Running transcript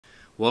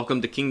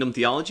Welcome to Kingdom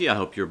Theology. I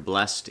hope you're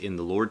blessed in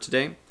the Lord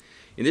today.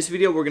 In this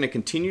video, we're going to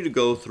continue to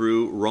go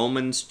through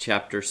Romans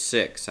chapter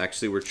 6.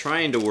 Actually, we're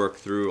trying to work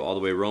through all the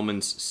way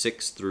Romans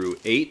 6 through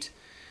 8.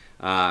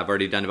 I've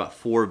already done about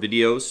 4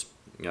 videos.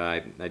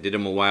 I did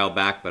them a while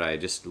back, but I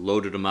just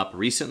loaded them up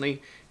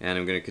recently, and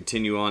I'm going to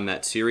continue on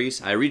that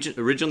series. I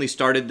originally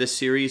started this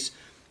series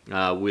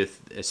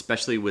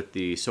especially with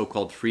the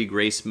so-called free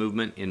grace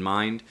movement in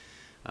mind.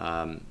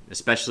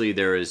 Especially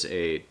there is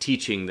a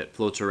teaching that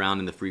floats around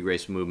in the free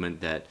grace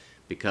movement that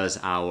because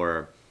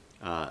our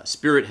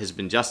spirit has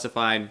been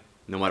justified,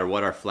 no matter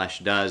what our flesh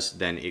does,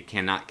 then it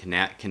cannot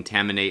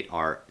contaminate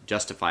our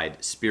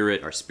justified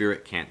spirit. Our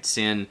spirit can't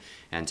sin,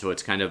 and so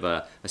it's kind of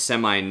a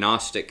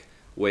semi-Gnostic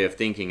way of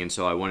thinking. And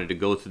so I wanted to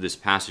go through this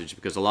passage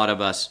because a lot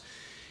of us,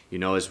 you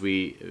know, as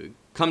we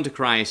come to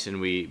Christ and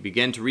we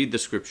begin to read the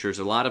Scriptures,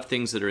 a lot of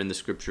things that are in the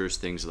Scriptures,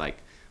 things like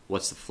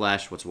what's the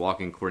flesh, what's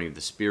walking according to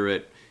the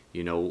Spirit,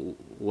 you know,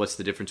 what's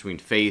the difference between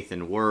faith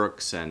and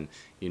works, and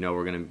you know,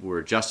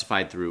 we're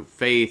justified through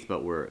faith,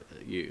 but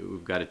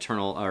we've got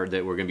eternal, or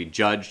that we're going to be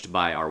judged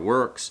by our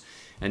works,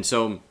 and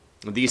so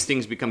these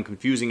things become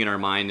confusing in our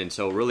mind. And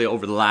so, really,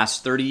 over the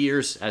last 30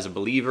 years as a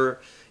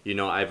believer, you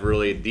know,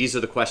 these are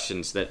the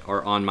questions that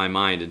are on my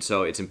mind, and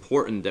so it's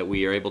important that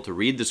we are able to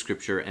read the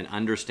Scripture and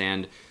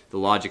understand the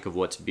logic of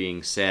what's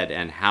being said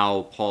and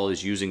how Paul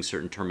is using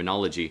certain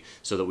terminology,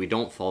 so that we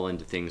don't fall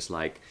into things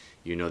like,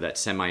 you know, that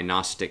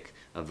semi-Gnostic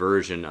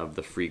version of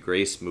the free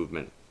grace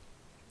movement.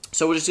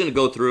 So we're just going to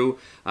go through.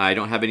 I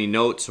don't have any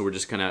notes, so we're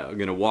just kind of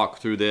going to walk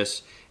through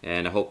this,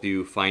 and I hope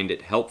you find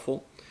it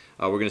helpful.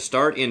 We're going to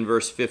start in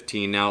verse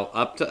 15. Now,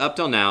 up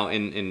till now,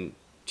 in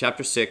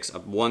chapter 6,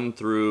 1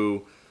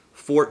 through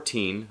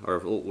 14,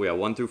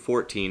 1 through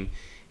 14,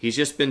 he's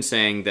just been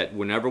saying that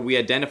whenever we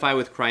identify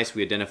with Christ,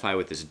 we identify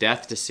with his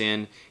death to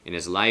sin and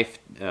his life,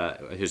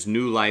 his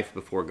new life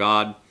before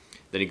God.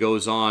 Then he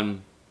goes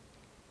on.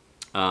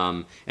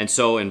 And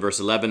so in verse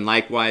 11,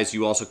 likewise,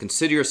 you also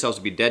consider yourselves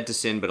to be dead to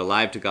sin, but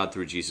alive to God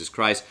through Jesus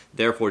Christ.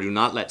 Therefore, do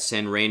not let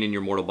sin reign in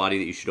your mortal body,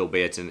 that you should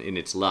obey it in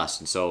its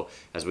lust. And so,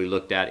 as we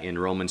looked at in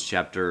Romans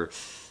chapter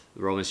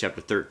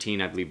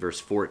 13, I believe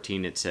verse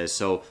 14, it says,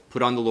 so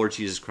put on the Lord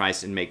Jesus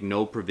Christ and make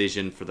no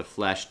provision for the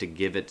flesh to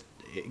give it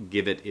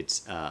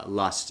its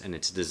lust and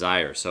its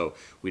desire. So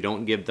we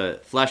don't give the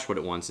flesh what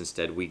it wants.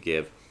 Instead, we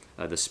give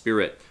the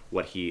Spirit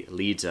what he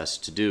leads us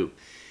to do.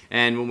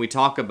 And when we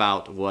talk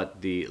about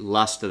what the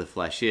lust of the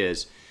flesh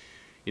is,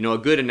 you know, a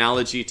good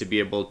analogy to be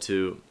able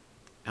to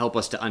help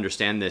us to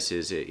understand this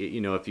is, you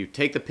know, if you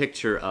take the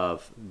picture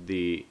of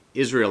the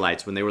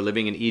Israelites when they were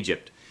living in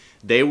Egypt,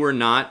 they were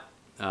not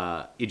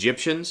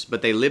Egyptians,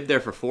 but they lived there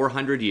for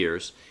 400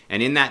 years.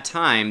 And in that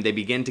time, they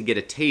began to get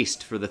a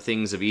taste for the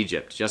things of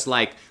Egypt. Just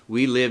like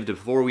we lived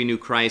before we knew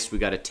Christ, we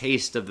got a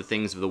taste of the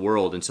things of the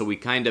world. And so we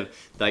kind of,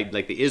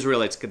 like the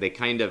Israelites, they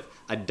kind of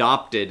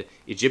adopted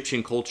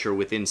Egyptian culture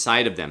within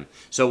inside of them.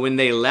 So when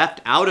they left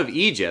out of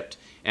Egypt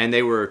and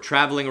they were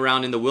traveling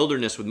around in the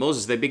wilderness with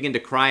Moses, they began to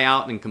cry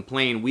out and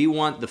complain, we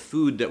want the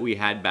food that we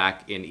had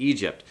back in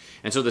Egypt.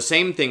 And so the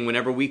same thing,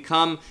 whenever we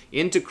come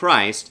into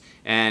Christ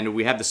and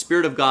we have the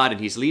Spirit of God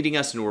and he's leading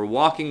us and we're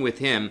walking with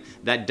him,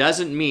 that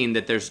doesn't mean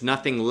that there's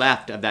nothing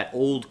left of that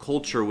old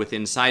culture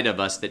within inside of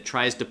us that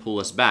tries to pull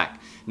us back.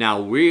 Now,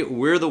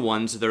 we're the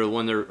ones that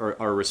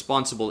are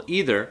responsible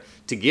either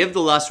to give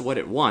the lust what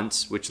it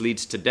wants, which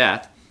leads to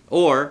death,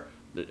 or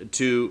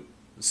to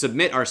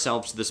submit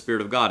ourselves to the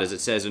Spirit of God. As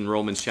it says in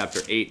Romans chapter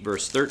 8,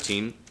 verse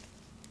 13,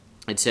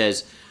 it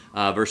says,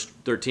 verse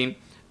 13,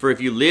 for if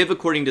you live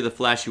according to the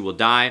flesh, you will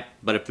die,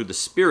 but if through the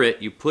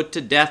Spirit you put to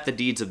death the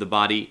deeds of the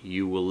body,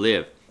 you will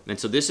live. And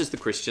so this is the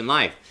Christian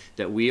life,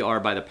 that we are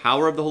by the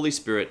power of the Holy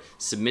Spirit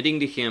submitting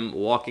to him,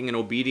 walking in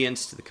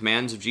obedience to the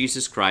commands of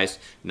Jesus Christ,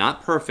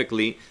 not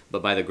perfectly,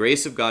 but by the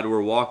grace of God,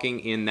 we're walking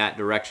in that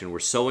direction. We're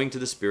sowing to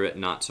the Spirit,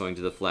 not sowing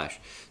to the flesh.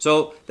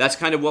 So that's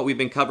kind of what we've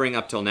been covering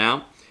up till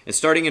now. And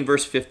starting in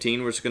verse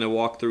 15, we're just going to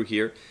walk through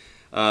here.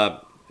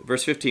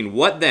 Verse 15,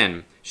 what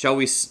then? Shall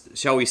we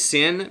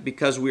sin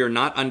because we are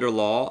not under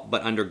law,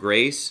 but under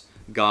grace?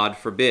 God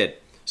forbid.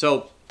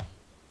 So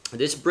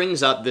this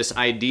brings up this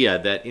idea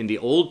that in the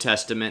Old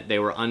Testament, they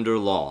were under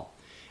law.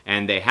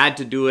 And they had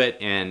to do it,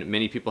 and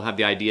many people have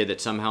the idea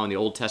that somehow in the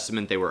Old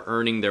Testament they were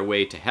earning their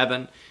way to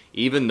heaven,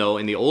 even though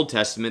in the Old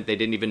Testament they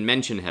didn't even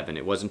mention heaven.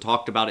 It wasn't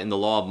talked about in the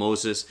law of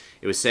Moses.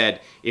 It was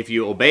said, if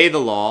you obey the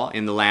law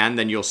in the land,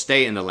 then you'll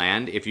stay in the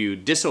land. If you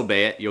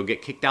disobey it, you'll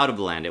get kicked out of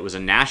the land. It was a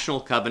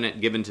national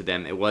covenant given to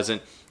them. It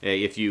wasn't,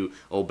 if you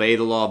obey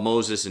the law of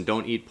Moses and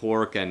don't eat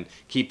pork and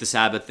keep the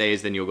Sabbath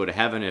days, then you'll go to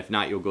heaven. If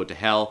not, you'll go to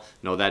hell.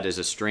 No, that is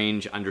a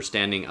strange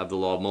understanding of the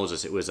law of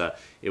Moses. It was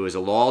a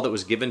law that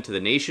was given to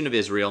the nation of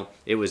Israel.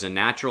 It was a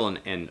natural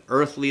and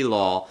earthly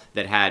law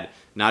that had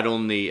not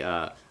only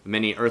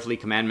many earthly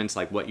commandments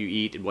like what you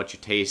eat and what you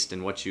taste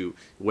and what you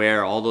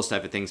wear, all those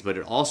type of things, but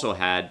it also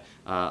had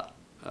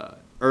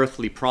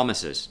earthly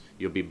promises.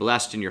 You'll be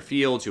blessed in your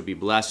fields, you'll be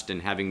blessed in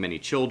having many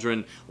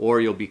children,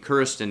 or you'll be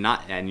cursed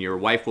and your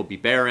wife will be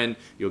barren,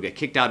 you'll get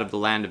kicked out of the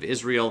land of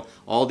Israel.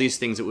 All these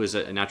things, it was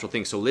a natural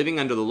thing. So living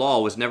under the law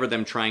was never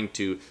them trying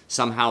to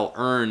somehow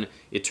earn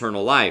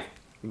eternal life,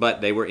 but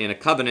they were in a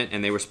covenant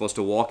and they were supposed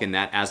to walk in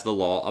that as the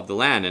law of the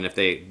land. And if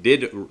they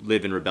did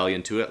live in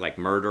rebellion to it, like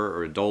murder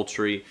or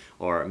adultery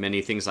or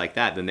many things like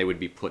that, then they would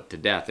be put to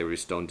death. They would be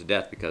stoned to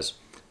death because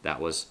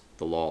that was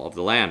the law of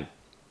the land.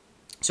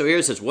 So here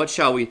it says, what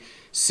shall we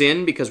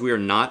sin because we are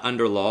not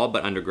under law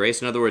but under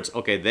grace? In other words,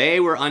 okay, they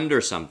were under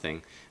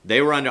something.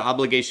 They were under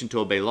obligation to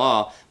obey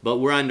law, but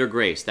we're under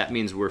grace. That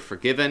means we're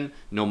forgiven.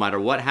 No matter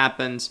what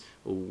happens,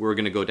 we're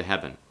going to go to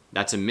heaven.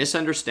 That's a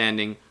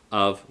misunderstanding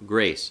of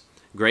grace.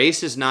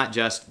 Grace is not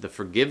just the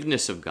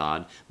forgiveness of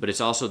God, but it's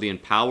also the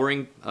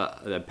empowering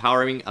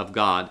of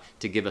God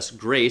to give us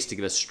grace, to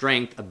give us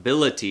strength,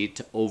 ability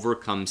to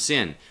overcome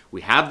sin.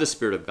 We have the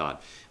Spirit of God.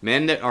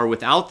 Men that are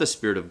without the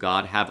Spirit of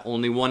God have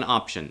only one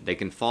option. They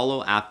can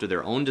follow after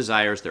their own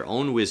desires, their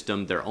own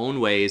wisdom, their own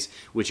ways,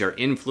 which are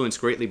influenced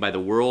greatly by the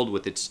world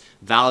with its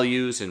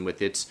values and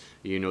with its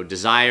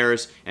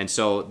desires, and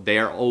so they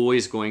are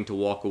always going to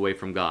walk away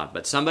from God.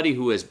 But somebody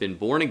who has been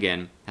born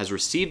again, has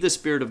received the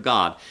Spirit of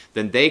God,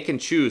 then they can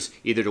choose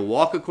either to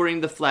walk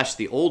according to the flesh,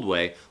 the old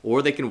way,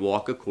 or they can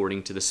walk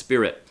according to the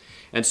Spirit.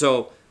 And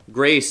so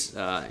grace,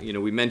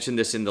 we mentioned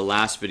this in the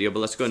last video, but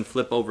let's go and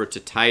flip over to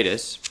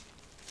Titus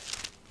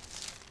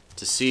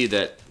to see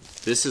that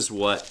this is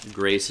what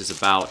grace is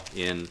about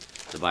in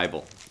the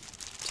Bible.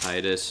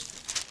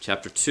 Titus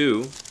chapter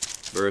 2,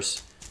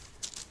 verse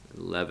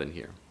 11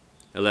 here.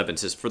 11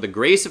 says, "For the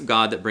grace of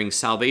God that brings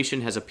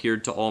salvation has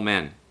appeared to all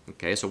men."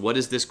 Okay, so what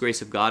is this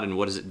grace of God and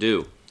what does it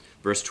do?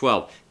 Verse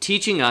 12,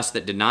 "Teaching us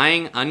that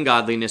denying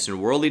ungodliness and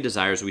worldly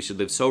desires, we should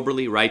live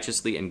soberly,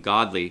 righteously, and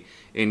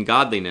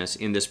godliness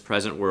in this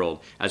present world,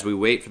 as we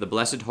wait for the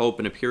blessed hope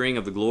and appearing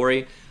of the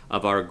glory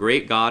of our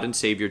great God and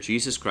Savior,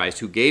 Jesus Christ,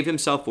 who gave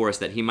himself for us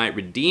that he might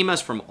redeem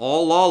us from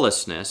all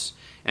lawlessness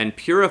and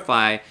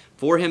purify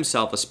for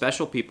himself a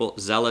special people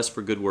zealous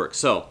for good works."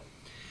 So,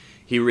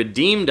 he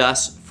redeemed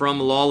us from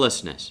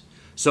lawlessness.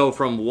 So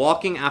from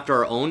walking after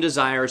our own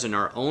desires and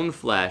our own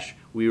flesh,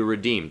 we were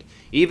redeemed.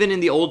 Even in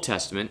the Old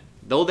Testament,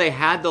 though they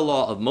had the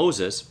law of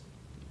Moses,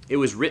 it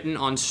was written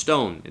on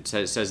stone. It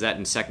says that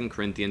in 2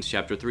 Corinthians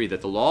chapter 3,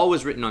 that the law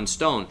was written on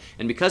stone.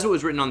 And because it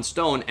was written on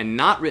stone and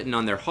not written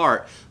on their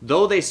heart,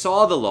 though they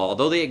saw the law,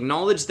 though they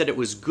acknowledged that it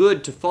was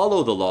good to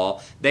follow the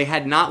law, they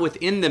had not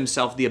within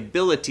themselves the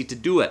ability to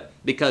do it,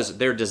 because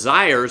their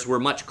desires were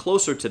much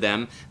closer to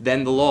them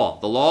than the law.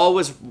 The law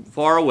was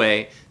far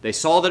away. They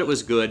saw that it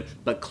was good,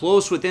 but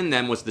close within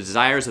them was the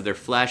desires of their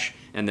flesh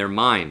and their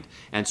mind.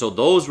 And so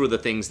those were the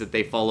things that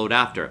they followed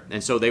after.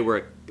 And so they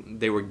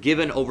were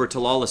given over to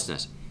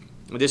lawlessness.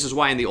 This is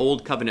why in the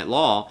Old Covenant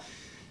law,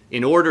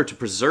 in order to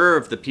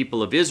preserve the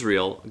people of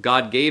Israel,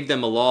 God gave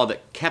them a law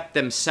that kept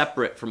them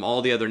separate from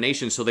all the other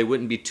nations so they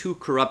wouldn't be too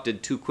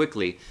corrupted too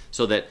quickly,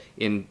 so that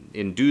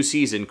in due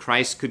season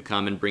Christ could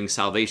come and bring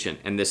salvation.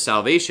 And this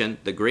salvation,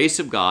 the grace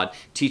of God,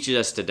 teaches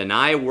us to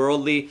deny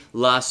worldly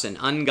lusts and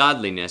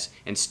ungodliness.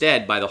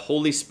 Instead, by the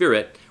Holy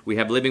Spirit we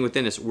have living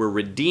within us, we're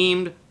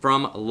redeemed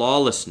from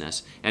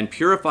lawlessness and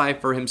purify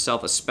for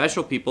himself a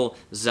special people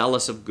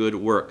zealous of good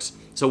works.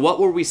 So what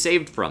were we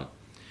saved from?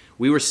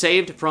 We were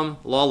saved from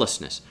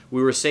lawlessness.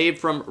 We were saved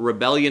from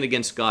rebellion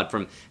against God,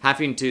 from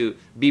having to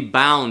be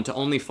bound to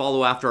only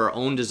follow after our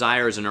own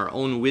desires and our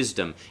own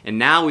wisdom. And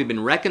now we've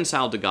been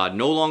reconciled to God,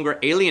 no longer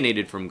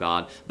alienated from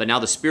God, but now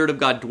the Spirit of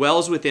God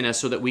dwells within us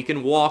so that we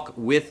can walk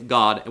with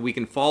God and we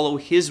can follow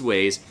his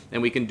ways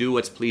and we can do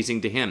what's pleasing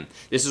to him.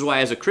 This is why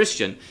as a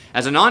Christian,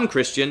 as a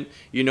non-Christian,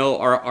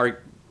 our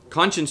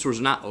conscience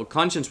was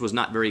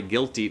not very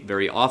guilty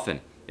very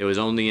often. It was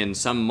only in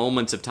some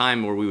moments of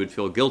time where we would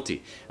feel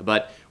guilty.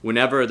 But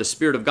whenever the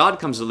Spirit of God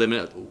comes to live in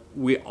it,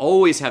 we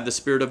always have the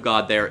Spirit of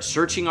God there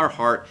searching our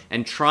heart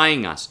and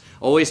trying us,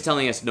 always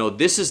telling us, no,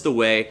 this is the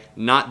way,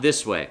 not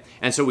this way.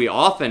 And so we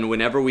often,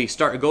 whenever we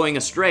start going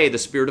astray, the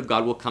Spirit of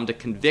God will come to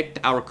convict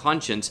our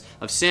conscience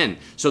of sin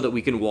so that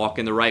we can walk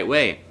in the right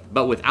way.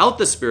 But without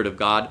the Spirit of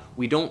God,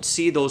 we don't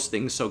see those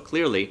things so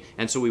clearly,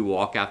 and so we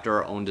walk after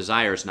our own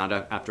desires, not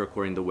after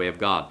according to the way of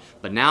God.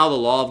 But now the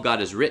law of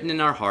God is written in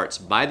our hearts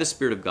by the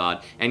Spirit of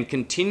God, and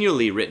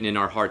continually written in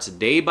our hearts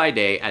day by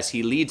day as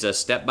he leads us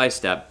step by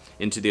step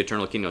into the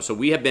eternal kingdom. So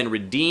we have been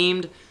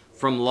redeemed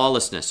from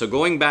lawlessness. So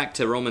going back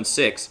to Romans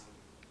 6,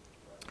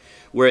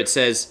 where it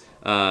says,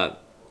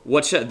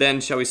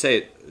 then shall we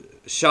say?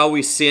 Shall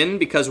we sin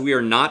because we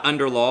are not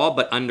under law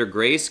but under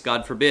grace?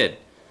 God forbid.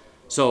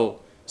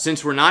 So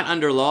since we're not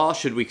under law,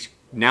 should we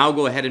now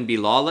go ahead and be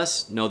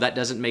lawless? No, that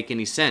doesn't make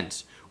any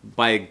sense.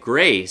 By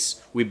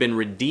grace, we've been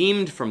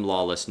redeemed from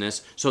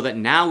lawlessness so that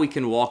now we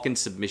can walk in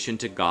submission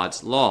to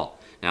God's law.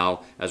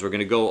 Now, as we're going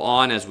to go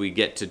on, as we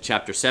get to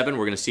chapter 7,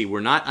 we're going to see we're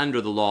not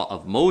under the law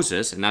of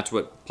Moses, and that's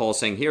what Paul's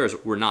saying here is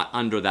we're not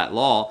under that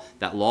law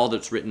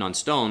that's written on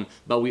stone,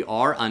 but we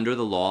are under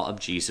the law of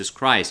Jesus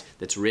Christ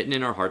that's written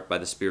in our heart by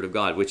the Spirit of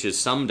God, which is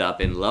summed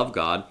up in love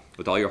God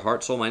with all your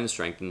heart, soul, mind, and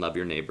strength, and love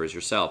your neighbor as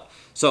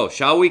yourself. So,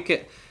 shall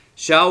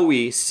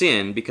we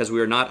sin because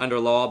we are not under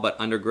law but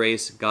under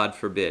grace? God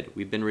forbid.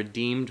 We've been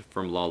redeemed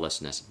from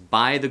lawlessness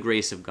by the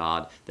grace of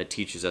God that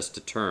teaches us to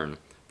turn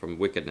from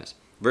wickedness.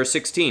 Verse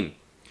 16.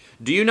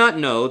 Do you not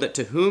know that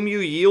to whom you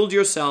yield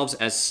yourselves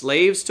as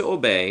slaves to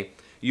obey,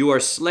 you are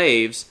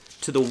slaves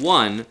to the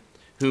one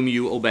whom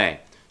you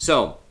obey?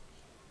 So,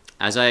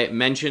 as I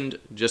mentioned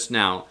just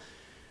now,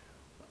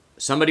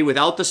 somebody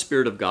without the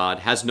Spirit of God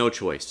has no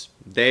choice.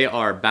 They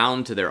are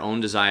bound to their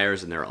own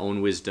desires and their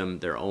own wisdom,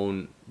 their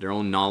own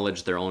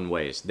knowledge, their own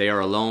ways. They are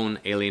alone,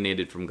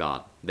 alienated from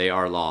God. They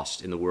are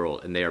lost in the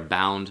world, and they are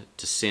bound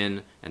to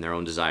sin and their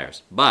own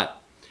desires.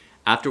 But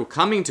after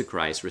coming to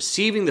Christ,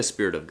 receiving the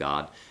Spirit of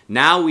God,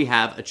 now we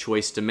have a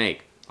choice to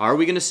make. Are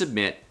we going to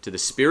submit to the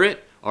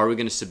Spirit, or are we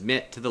going to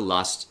submit to the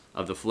lust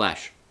of the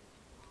flesh?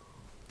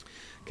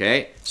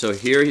 Okay, so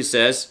here he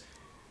says,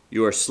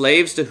 you are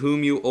slaves to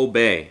whom you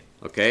obey.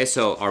 Okay,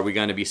 so are we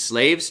going to be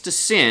slaves to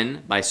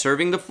sin by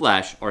serving the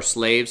flesh, or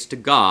slaves to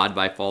God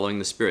by following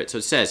the Spirit? So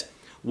it says,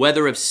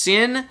 whether of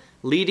sin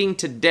leading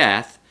to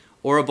death,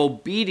 or of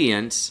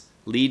obedience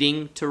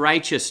leading to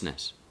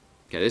righteousness.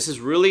 Okay, this is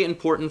really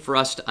important for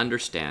us to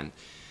understand,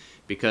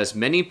 because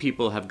many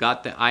people have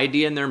got the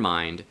idea in their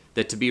mind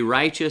that to be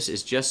righteous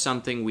is just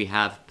something we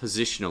have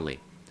positionally.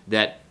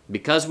 That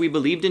because we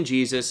believed in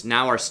Jesus,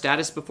 now our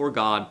status before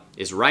God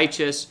is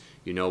righteous.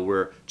 You know,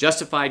 we're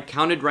justified,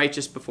 counted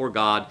righteous before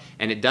God,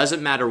 and it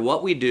doesn't matter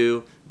what we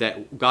do,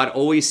 that God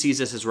always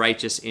sees us as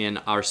righteous in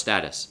our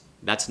status.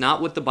 That's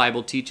not what the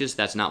Bible teaches.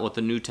 That's not what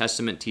the New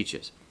Testament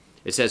teaches.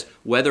 It says,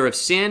 whether of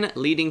sin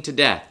leading to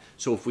death.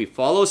 So if we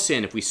follow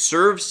sin, if we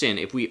serve sin,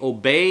 if we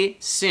obey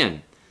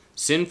sin,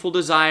 sinful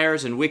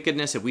desires and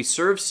wickedness, if we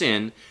serve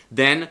sin,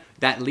 then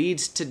that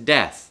leads to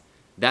death.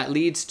 That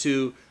leads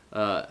to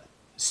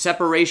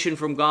separation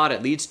from God.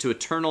 It leads to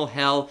eternal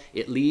hell.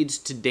 It leads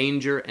to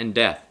danger and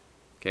death.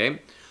 Okay?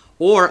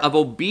 Or of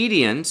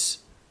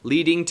obedience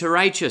leading to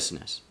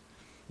righteousness.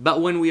 But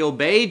when we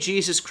obey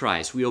Jesus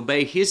Christ, we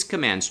obey His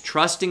commands,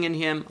 trusting in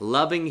Him,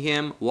 loving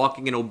Him,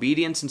 walking in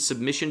obedience and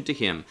submission to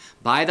Him,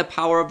 by the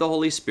power of the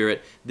Holy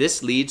Spirit,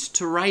 this leads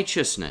to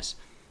righteousness.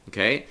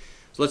 Okay?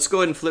 So let's go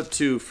ahead and flip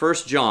to 1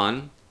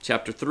 John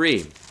chapter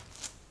 3.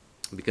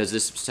 Because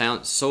this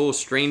sounds so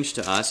strange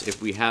to us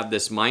if we have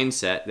this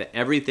mindset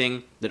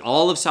that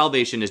all of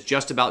salvation is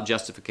just about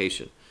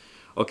justification.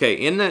 Okay,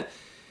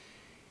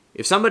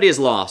 if somebody is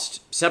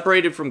lost,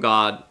 separated from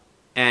God,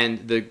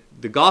 and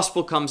the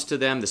gospel comes to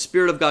them, the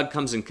Spirit of God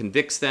comes and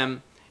convicts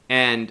them,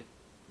 and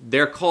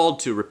they're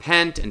called to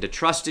repent and to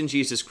trust in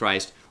Jesus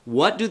Christ,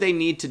 what do they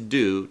need to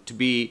do to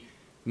be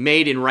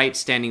made in right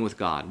standing with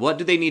God? What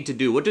do they need to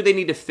do? What do they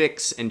need to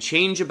fix and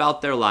change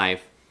about their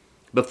life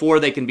before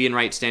they can be in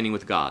right standing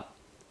with God?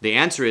 The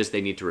answer is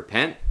they need to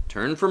repent,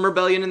 turn from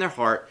rebellion in their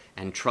heart,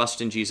 and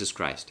trust in Jesus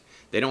Christ.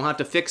 They don't have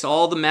to fix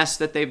all the mess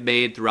that they've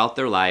made throughout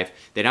their life.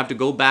 They don't have to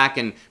go back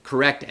and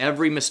correct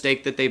every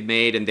mistake that they've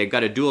made, and they've got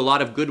to do a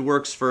lot of good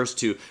works first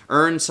to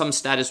earn some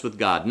status with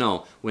God.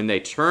 No, when they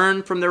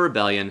turn from their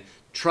rebellion,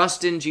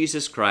 trust in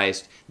Jesus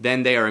Christ,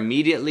 then they are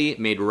immediately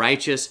made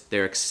righteous.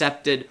 They're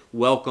accepted,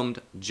 welcomed,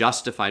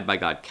 justified by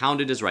God,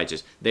 counted as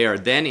righteous. They are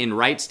then in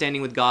right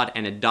standing with God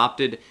and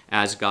adopted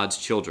as God's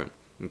children.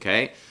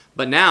 Okay?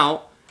 But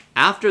now,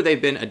 after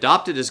they've been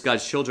adopted as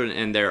God's children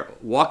and they're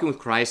walking with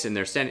Christ and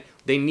they're standing,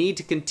 they need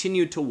to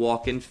continue to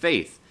walk in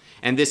faith.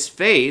 And this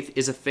faith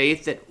is a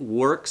faith that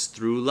works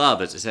through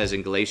love, as it says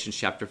in Galatians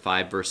chapter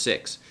 5, verse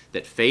 6,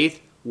 that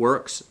faith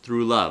works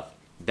through love.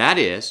 That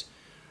is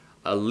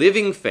a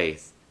living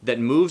faith that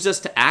moves us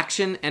to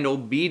action and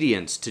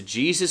obedience to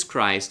Jesus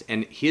Christ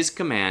and His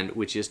command,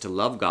 which is to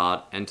love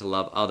God and to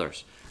love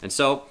others. And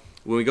so,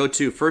 when we go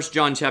to 1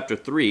 John chapter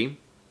 3,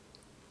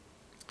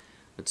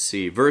 let's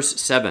see, verse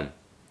 7.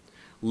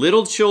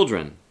 Little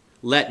children,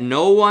 let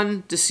no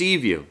one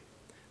deceive you.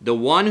 The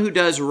one who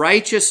does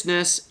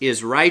righteousness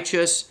is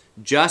righteous,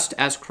 just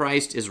as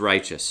Christ is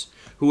righteous.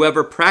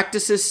 Whoever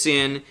practices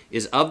sin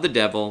is of the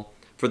devil,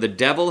 for the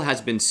devil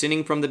has been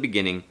sinning from the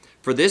beginning.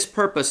 For this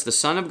purpose the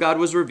Son of God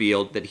was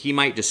revealed, that He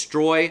might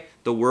destroy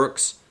the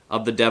works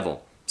of the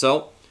devil.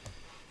 So,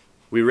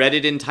 we read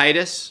it in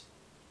Titus,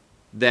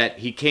 that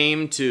He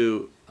came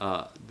to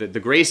the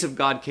grace of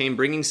God came,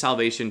 bringing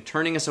salvation,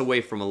 turning us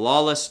away from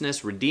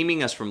lawlessness,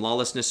 redeeming us from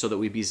lawlessness so that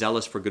we be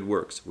zealous for good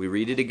works. We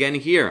read it again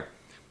here,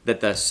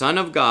 that the Son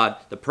of God,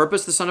 the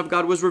purpose the Son of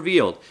God was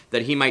revealed,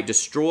 that He might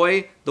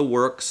destroy the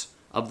works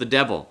of the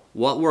devil.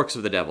 What works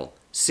of the devil?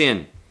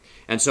 Sin.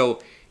 And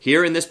so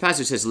here in this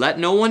passage it says, let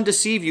no one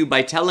deceive you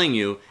by telling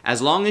you,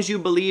 as long as you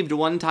believed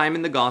one time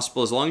in the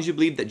gospel, as long as you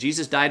believed that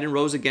Jesus died and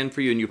rose again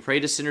for you, and you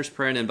prayed a sinner's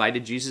prayer and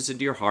invited Jesus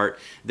into your heart,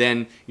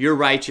 then you're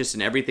righteous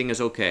and everything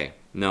is okay.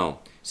 No.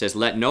 It says,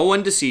 let no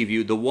one deceive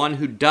you. The one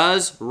who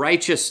does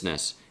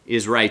righteousness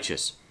is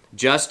righteous,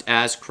 just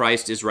as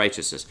Christ is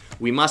righteousness.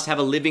 We must have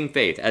a living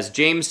faith. As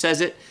James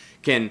says it,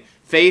 can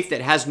faith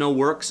that has no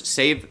works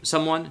save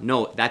someone?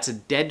 No, that's a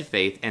dead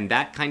faith, and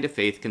that kind of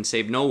faith can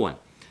save no one.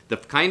 The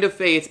kind of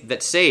faith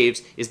that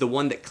saves is the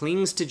one that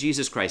clings to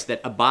Jesus Christ,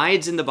 that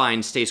abides in the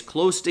vine, stays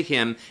close to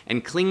him,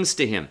 and clings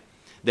to him,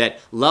 that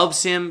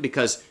loves him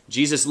because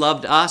Jesus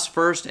loved us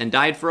first and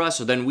died for us,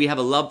 so then we have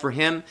a love for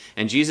him.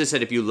 And Jesus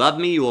said, if you love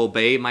me, you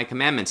obey my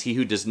commandments. He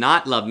who does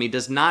not love me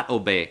does not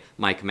obey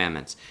my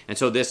commandments. And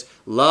so this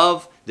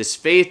love, this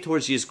faith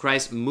towards Jesus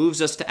Christ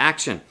moves us to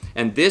action.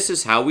 And this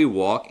is how we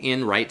walk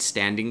in right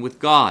standing with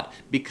God,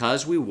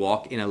 because we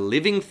walk in a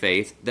living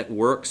faith that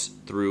works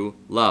through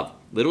love.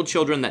 Little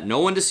children, let no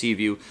one deceive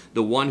you.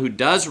 The one who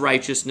does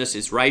righteousness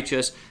is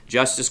righteous,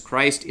 just as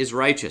Christ is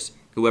righteous.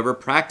 Whoever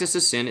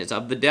practices sin is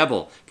of the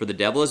devil, for the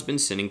devil has been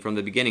sinning from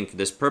the beginning. For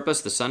this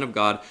purpose the Son of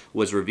God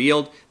was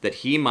revealed, that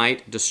he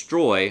might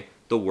destroy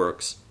the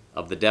works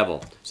of the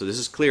devil. So this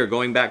is clear,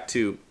 going back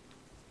to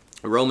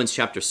Romans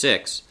chapter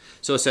 6.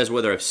 So it says,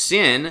 whether of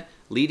sin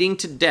leading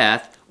to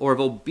death, or of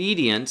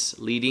obedience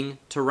leading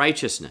to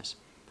righteousness.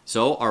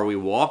 So are we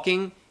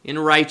walking in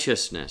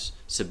righteousness,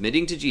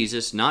 submitting to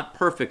Jesus, not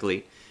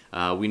perfectly?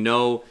 We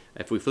know,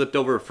 if we flipped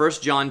over 1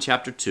 John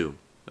chapter 2,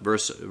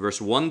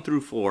 Verse 1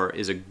 through 4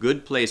 is a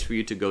good place for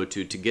you to go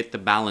to get the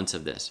balance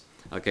of this.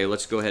 Okay,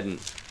 let's go ahead and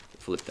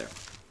flip there.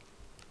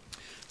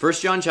 1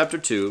 John chapter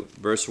 2,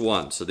 verse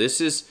 1. So this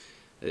is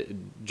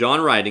John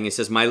writing. He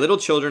says, my little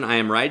children, I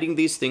am writing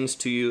these things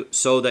to you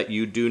so that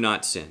you do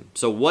not sin.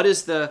 So what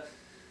is the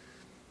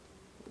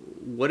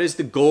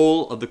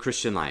goal of the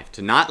Christian life?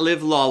 To not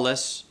live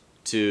lawless,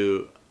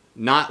 to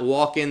not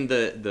walk in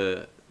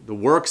the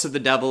works of the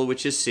devil,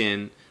 which is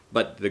sin.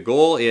 But the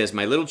goal is,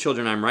 my little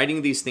children, I'm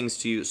writing these things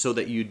to you so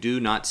that you do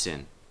not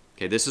sin.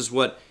 Okay, this is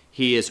what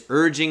he is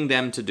urging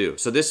them to do.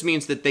 So this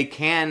means that they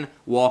can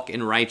walk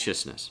in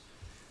righteousness.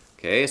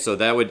 Okay, so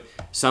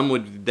some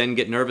would then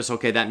get nervous.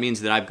 Okay, that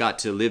means that I've got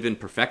to live in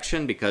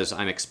perfection because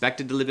I'm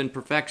expected to live in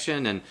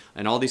perfection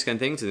and all these kind of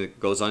things. And it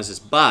goes on and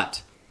says,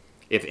 but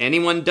if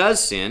anyone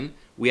does sin,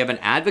 we have an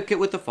advocate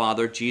with the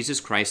Father, Jesus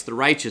Christ, the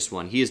righteous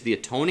one. He is the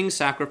atoning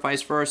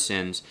sacrifice for our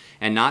sins,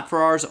 and not for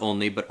ours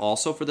only, but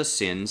also for the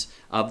sins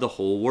of the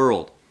whole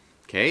world.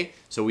 Okay,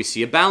 so we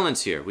see a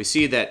balance here. We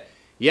see that,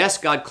 yes,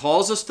 God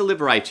calls us to live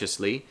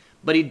righteously,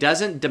 but he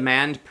doesn't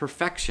demand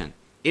perfection.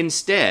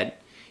 Instead,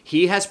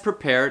 he has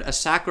prepared a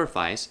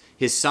sacrifice,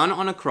 his Son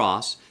on a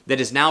cross, that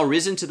is now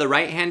risen to the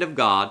right hand of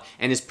God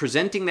and is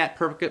presenting that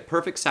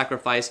perfect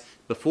sacrifice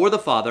before the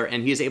Father,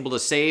 and he is able to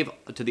save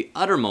to the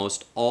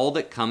uttermost all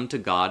that come to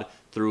God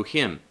through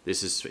him.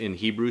 This is in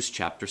Hebrews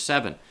chapter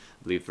 7, I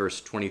believe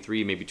verse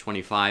 23, maybe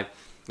 25.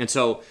 And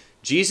so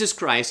Jesus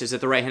Christ is at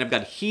the right hand of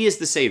God. He is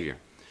the Savior.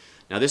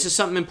 Now this is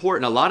something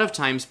important. A lot of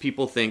times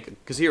people think,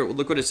 because here,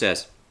 look what it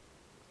says.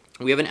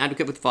 We have an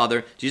advocate with the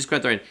Father, Jesus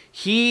Christ, right?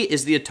 He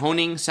is the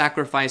atoning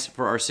sacrifice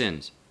for our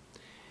sins.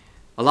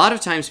 A lot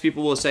of times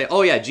people will say,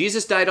 oh yeah,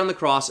 Jesus died on the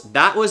cross.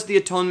 That was the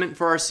atonement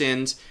for our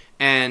sins.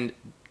 And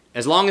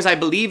as long as I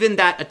believe in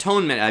that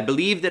atonement, I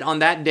believe that on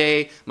that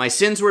day my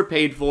sins were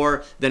paid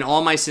for, then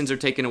all my sins are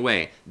taken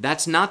away.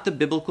 That's not the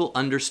biblical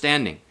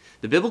understanding.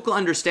 The biblical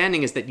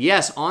understanding is that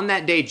yes, on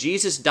that day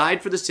Jesus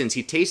died for the sins.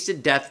 He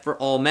tasted death for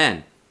all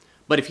men.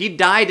 But if he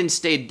died and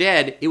stayed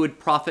dead, it would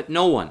profit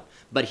no one.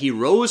 But he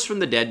rose from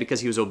the dead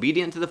because he was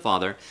obedient to the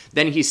Father.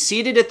 Then he's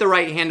seated at the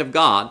right hand of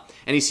God.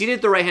 And he's seated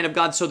at the right hand of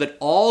God so that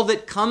all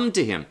that come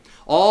to him,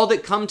 all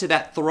that come to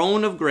that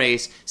throne of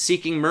grace,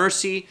 seeking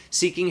mercy,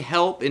 seeking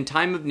help in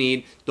time of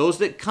need, those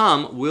that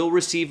come will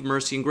receive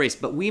mercy and grace.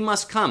 But we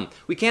must come.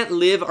 We can't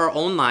live our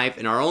own life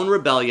in our own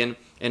rebellion,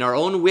 in our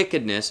own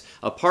wickedness,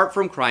 apart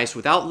from Christ,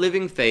 without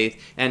living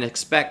faith, and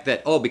expect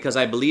that, oh, because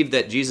I believe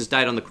that Jesus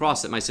died on the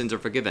cross, that my sins are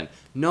forgiven.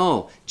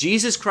 No,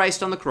 Jesus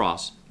Christ on the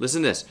cross,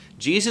 listen to this,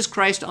 Jesus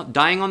Christ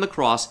dying on the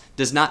cross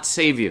does not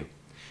save you.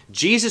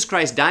 Jesus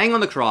Christ dying on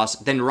the cross,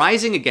 then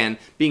rising again,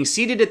 being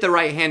seated at the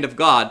right hand of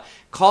God,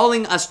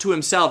 calling us to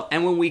himself,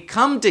 and when we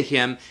come to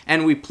him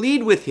and we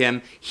plead with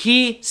him,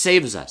 he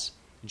saves us.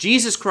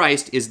 Jesus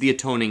Christ is the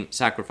atoning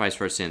sacrifice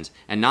for our sins,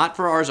 and not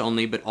for ours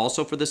only, but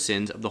also for the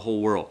sins of the whole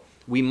world.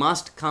 We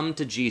must come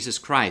to Jesus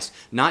Christ,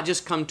 not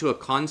just come to a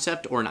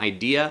concept or an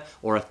idea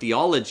or a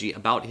theology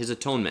about his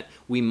atonement.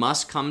 We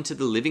must come to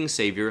the living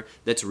Savior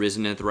that's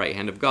risen at the right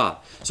hand of God.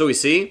 So we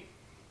see,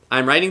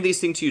 I'm writing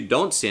these things to you,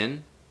 don't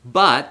sin,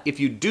 but if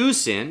you do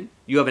sin,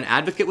 you have an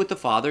advocate with the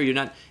Father. You're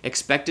not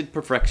expected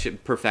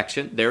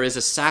perfection. There is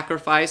a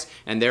sacrifice,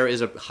 and there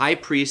is a high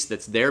priest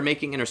that's there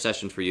making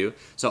intercession for you.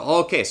 So,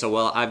 okay,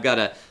 well, I've got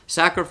a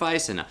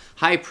sacrifice and a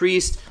high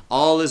priest.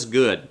 All is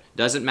good.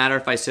 Doesn't matter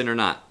if I sin or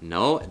not.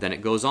 No, then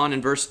it goes on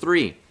in verse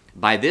 3.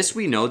 By this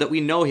we know that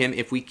we know him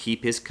if we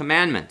keep his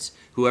commandments.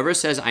 Whoever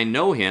says, I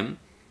know him,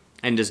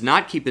 and does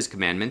not keep his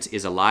commandments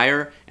is a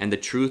liar, and the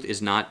truth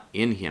is not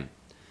in him.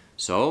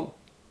 So,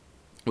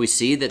 we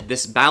see that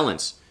this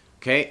balance,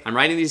 okay, I'm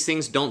writing these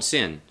things, don't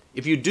sin.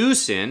 If you do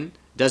sin,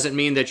 doesn't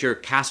mean that you're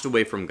cast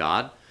away from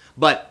God.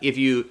 But if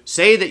you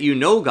say that you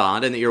know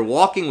God and that you're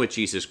walking with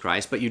Jesus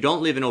Christ, but you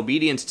don't live in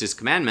obedience to his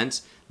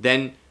commandments,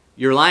 then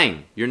you're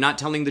lying. You're not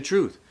telling the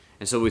truth.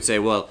 And so we'd say,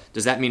 well,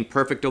 does that mean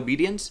perfect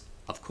obedience?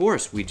 Of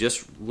course, we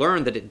just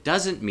learned that it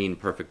doesn't mean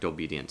perfect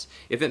obedience.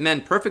 If it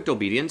meant perfect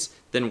obedience,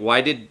 then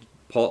why did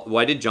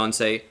John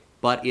say,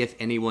 but if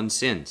anyone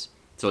sins?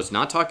 So it's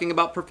not talking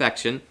about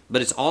perfection,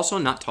 but it's also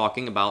not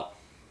talking about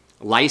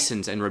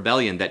license and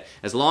rebellion, that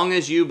as long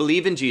as you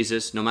believe in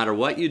Jesus, no matter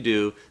what you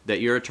do,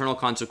 that your eternal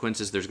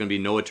consequences, there's going to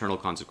be no eternal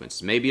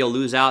consequences. Maybe you'll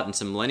lose out in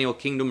some millennial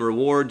kingdom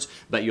rewards,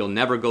 but you'll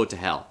never go to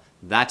hell.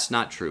 That's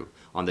not true.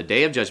 On the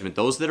day of judgment,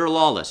 those that are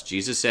lawless,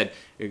 Jesus said,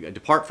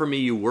 depart from me,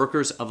 you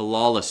workers of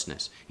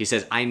lawlessness. He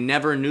says, I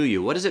never knew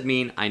you. What does it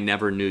mean, I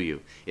never knew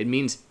you? It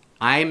means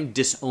I'm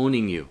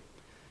disowning you.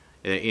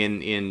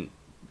 In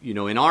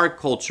our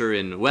culture,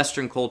 in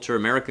Western culture,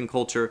 American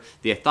culture,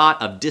 the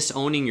thought of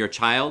disowning your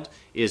child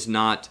is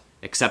not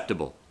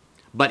acceptable.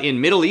 But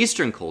in Middle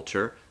Eastern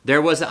culture,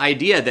 there was the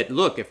idea that,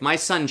 look, if my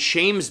son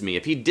shames me,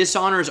 if he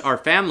dishonors our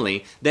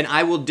family, then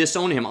I will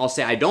disown him. I'll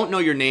say, I don't know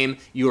your name.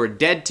 You are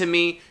dead to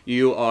me.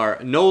 You are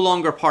no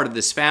longer part of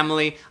this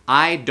family.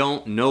 I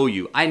don't know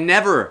you. I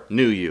never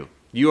knew you.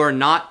 You are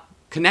not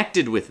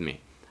connected with me.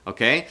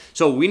 Okay?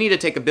 So we need to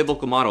take a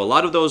biblical model. A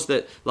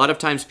lot of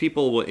times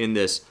people will, in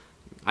this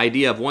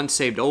idea of once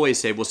saved, always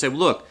saved, will say,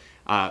 look,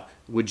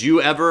 would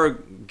you ever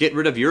get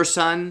rid of your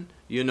son?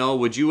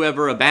 Would you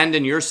ever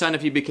abandon your son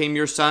if he became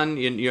your son?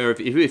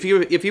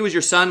 If he was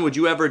your son, would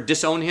you ever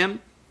disown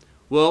him?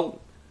 Well,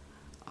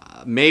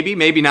 maybe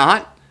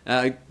not.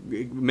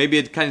 Maybe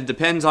it kind of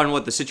depends on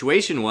what the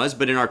situation was,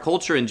 but in our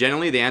culture and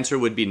generally the answer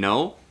would be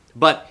no.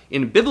 But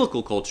in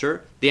biblical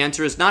culture, the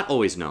answer is not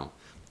always no.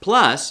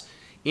 Plus,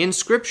 in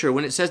Scripture,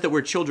 when it says that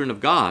we're children of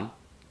God,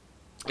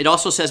 it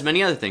also says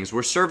many other things.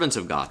 We're servants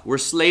of God. We're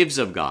slaves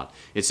of God.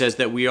 It says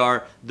that we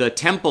are the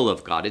temple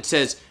of God. It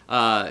says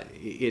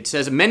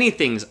many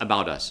things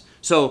about us.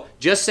 So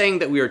just saying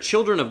that we are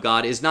children of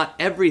God is not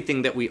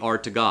everything that we are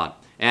to God.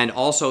 And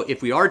also,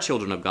 if we are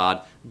children of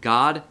God,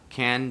 God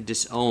can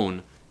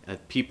disown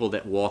people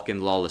that walk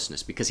in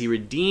lawlessness, because he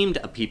redeemed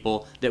a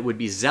people that would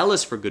be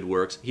zealous for good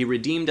works. He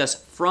redeemed us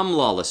from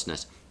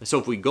lawlessness. So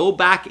if we go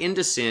back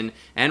into sin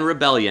and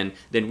rebellion,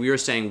 then we are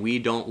saying we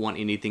don't want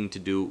anything to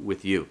do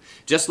with you.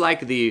 Just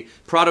like the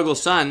prodigal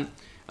son,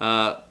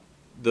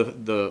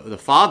 the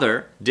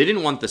father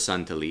didn't want the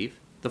son to leave.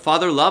 The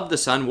father loved the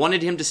son,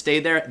 wanted him to stay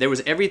there. There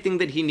was everything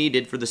that he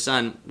needed for the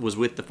son was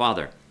with the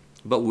father.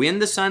 But when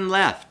the son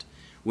left,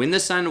 when the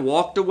son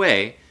walked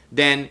away,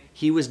 then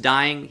he was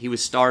dying, he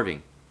was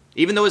starving.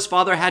 Even though his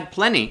father had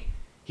plenty,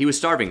 he was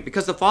starving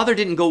because the father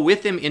didn't go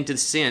with him into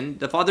sin.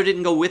 The father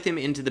didn't go with him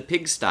into the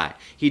pigsty.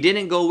 He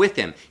didn't go with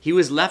him. He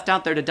was left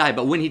out there to die.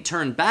 But when he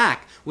turned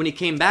back, when he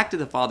came back to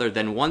the father,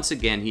 then once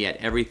again he had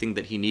everything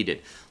that he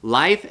needed.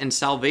 Life and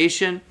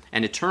salvation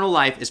and eternal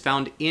life is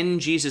found in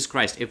Jesus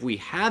Christ. If we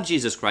have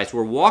Jesus Christ,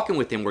 we're walking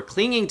with him, we're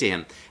clinging to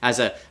him. As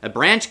a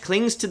branch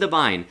clings to the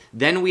vine,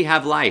 then we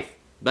have life.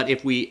 But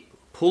if we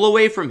pull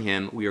away from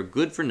him, we are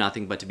good for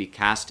nothing but to be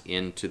cast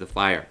into the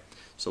fire.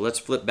 So let's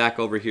flip back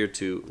over here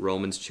to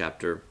Romans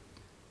chapter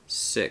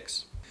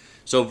 6.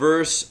 So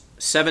verse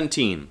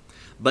 17.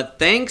 But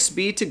thanks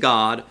be to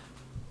God,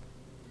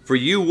 for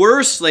you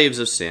were slaves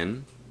of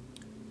sin,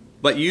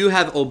 but you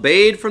have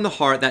obeyed from the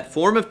heart that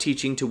form of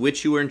teaching to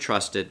which you were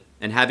entrusted,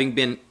 and having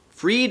been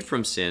freed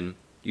from sin,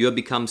 you have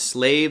become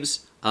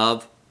slaves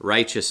of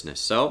righteousness.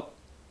 So,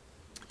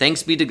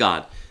 thanks be to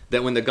God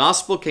that when the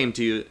gospel came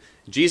to you,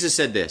 Jesus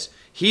said this,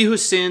 he who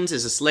sins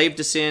is a slave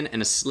to sin,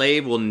 and a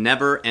slave will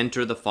never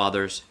enter the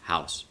Father's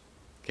house.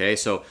 Okay,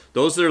 so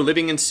those that are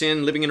living in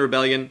sin, living in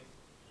rebellion,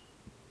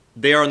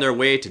 they are on their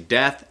way to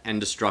death and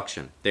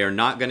destruction. They are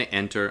not going to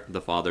enter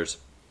the Father's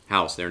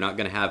house. They're not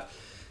going to have,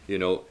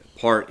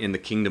 part in the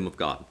kingdom of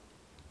God.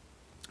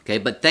 Okay,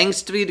 but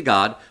thanks be to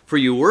God, for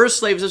you were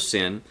slaves of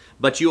sin,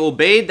 but you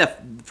obeyed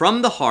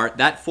from the heart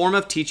that form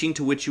of teaching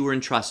to which you were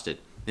entrusted.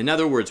 In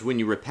other words, when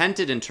you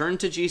repented and turned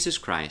to Jesus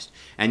Christ,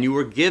 and you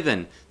were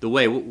given the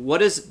way, what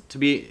does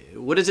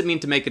it mean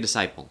to make a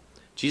disciple?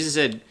 Jesus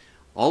said,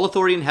 all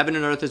authority in heaven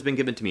and earth has been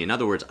given to me. In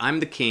other words, I'm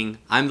the king,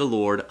 I'm the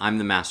Lord, I'm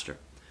the master.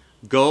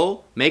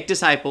 Go, make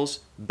disciples,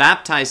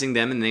 baptizing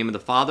them in the name of the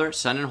Father,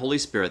 Son, and Holy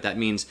Spirit. That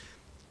means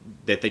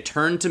that they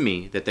turn to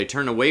me, that they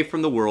turn away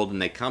from the world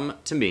and they come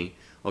to me,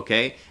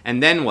 okay?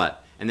 And then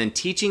what? And then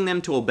teaching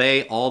them to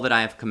obey all that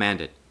I have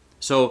commanded.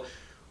 So,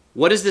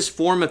 what is this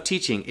form of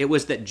teaching? It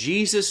was that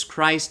Jesus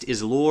Christ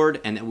is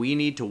Lord and that we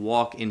need to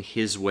walk in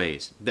his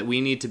ways. That we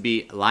need to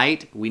be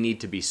light, we need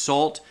to be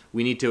salt,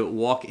 we need to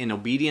walk in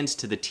obedience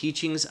to the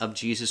teachings of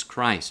Jesus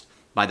Christ.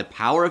 By the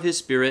power of his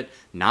Spirit,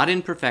 not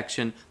in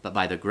perfection, but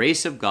by the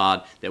grace of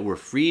God, that we're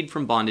freed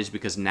from bondage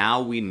because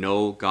now we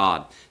know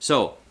God.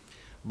 So,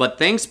 but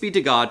thanks be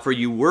to God, for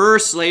you were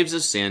slaves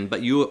of sin,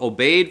 but you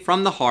obeyed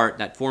from the heart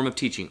that form of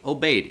teaching.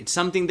 Obeyed. It's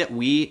something that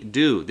we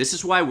do. This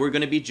is why we're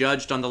going to be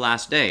judged on the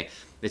last day.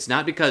 It's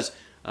not because,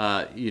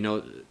 in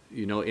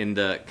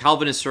the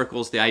Calvinist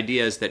circles, the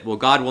idea is that, well,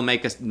 God will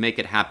make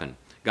it happen.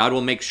 God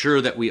will make sure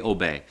that we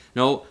obey.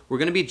 No, we're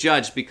going to be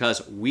judged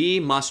because we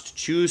must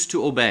choose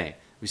to obey.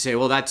 We say,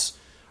 well, that's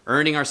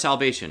earning our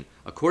salvation.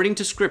 According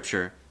to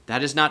Scripture,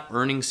 That is not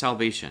earning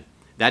salvation.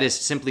 That is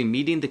simply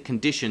meeting the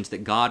conditions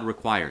that God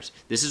requires.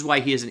 This is why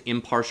he is an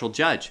impartial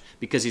judge,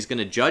 because he's going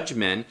to judge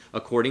men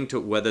according to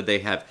whether they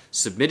have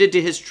submitted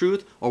to his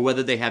truth or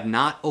whether they have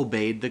not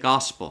obeyed the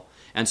gospel.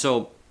 And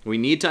so we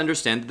need to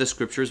understand that the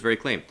scripture is very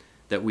clear,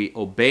 that we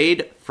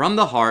obeyed from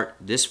the heart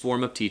this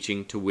form of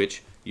teaching to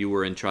which you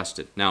were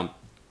entrusted. Now,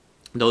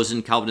 those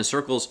in Calvinist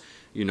circles,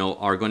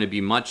 are going to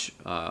be much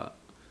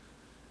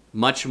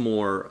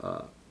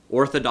more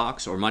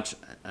orthodox or much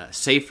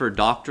safer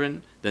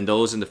doctrine than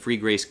those in the free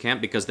grace camp,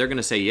 because they're going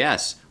to say,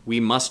 yes, we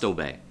must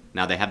obey.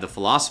 Now, they have the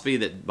philosophy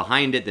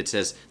behind it that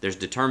says there's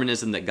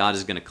determinism, that God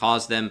is going to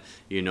cause them.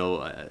 He's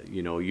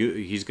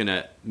going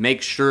to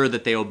make sure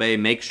that they obey,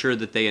 make sure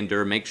that they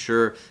endure, make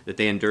sure that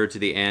they endure to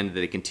the end, that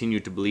they continue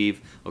to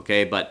believe.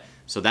 Okay,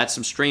 so that's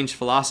some strange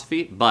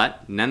philosophy,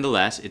 but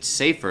nonetheless, it's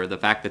safer, the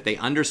fact that they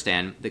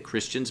understand that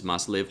Christians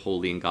must live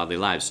holy and godly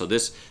lives. So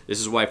this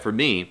is why, for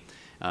me,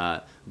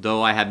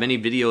 though I have many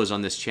videos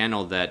on this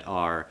channel that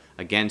are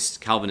against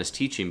Calvinist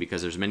teaching,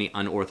 because there's many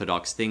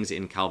unorthodox things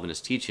in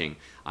Calvinist teaching,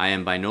 I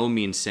am by no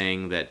means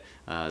saying that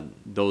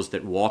those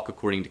that walk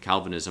according to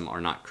Calvinism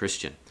are not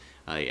Christian.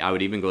 I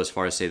would even go as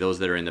far as say those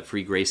that are in the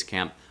free grace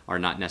camp are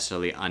not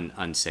necessarily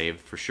unsaved,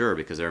 for sure,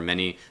 because there are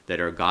many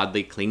that are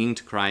godly, clinging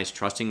to Christ,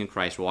 trusting in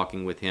Christ,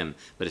 walking with him.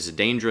 But it's a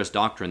dangerous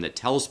doctrine that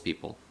tells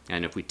people,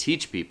 and if we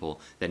teach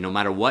people, that no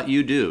matter what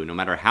you do, no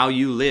matter how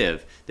you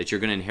live, that you're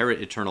going to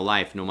inherit eternal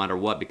life no matter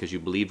what, because you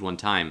believed one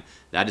time,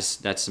 that's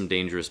some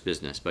dangerous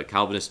business. But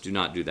Calvinists do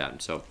not do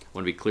that, so I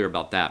want to be clear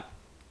about that.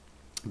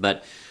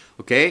 But,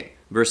 okay,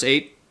 verse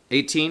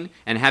 18,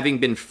 and having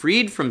been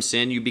freed from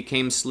sin, you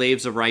became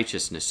slaves of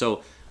righteousness.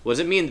 So what does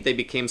it mean that they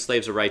became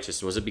slaves of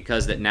righteousness? Was it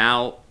because that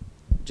now,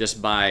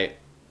 just by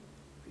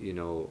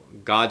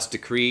God's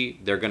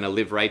decree, they're going to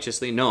live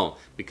righteously? No,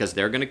 because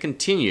they're going to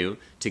continue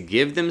to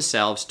give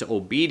themselves to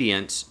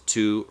obedience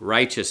to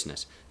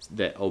righteousness.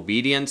 That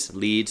obedience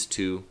leads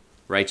to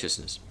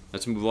righteousness.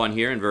 Let's move on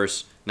here in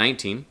verse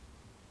 19.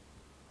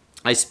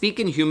 I speak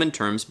in human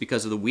terms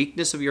because of the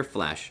weakness of your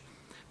flesh.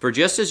 For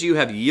just as you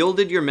have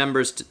yielded your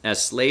members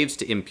as slaves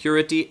to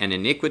impurity and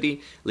iniquity,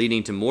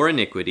 leading to more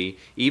iniquity,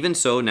 even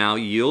so now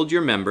yield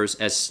your members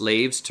as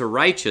slaves to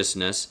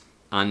righteousness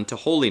unto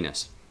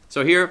holiness.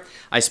 So here,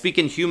 I speak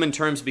in human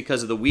terms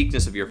because of the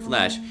weakness of your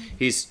flesh.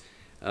 He's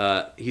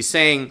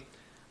saying,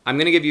 I'm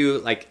going to give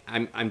you,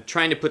 I'm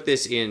trying to put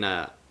this in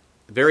a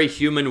very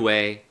human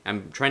way.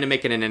 I'm trying to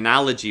make it an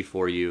analogy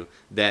for you,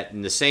 that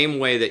in the same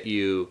way that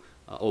you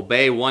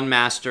obey one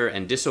master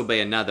and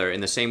disobey another,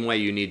 in the same way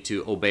you need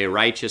to obey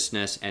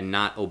righteousness and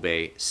not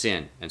obey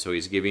sin. And so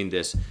he's giving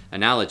this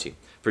analogy.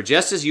 For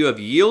just as you have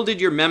yielded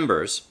your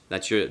members,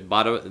 that's your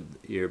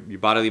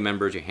bodily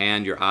members, your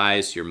hand, your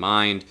eyes, your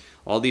mind,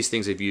 all these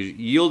things, if you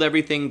yield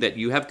everything that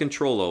you have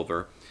control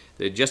over,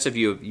 just as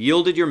you have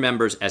yielded your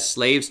members as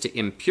slaves to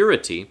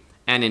impurity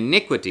and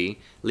iniquity,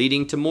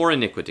 leading to more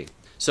iniquity.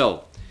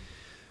 So,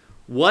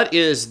 what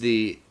is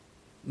the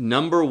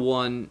number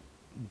one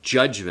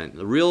judgment,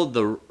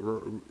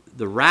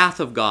 the wrath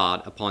of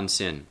God upon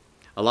sin?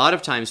 A lot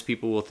of times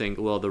people will think,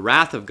 well, the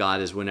wrath of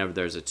God is whenever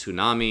there's a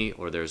tsunami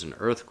or there's an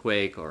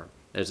earthquake or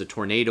there's a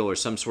tornado or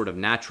some sort of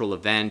natural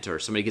event, or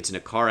somebody gets in a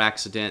car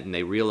accident and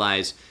they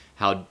realize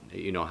how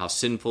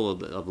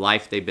sinful of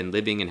life they've been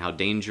living and how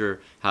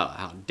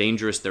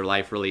dangerous their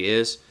life really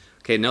is.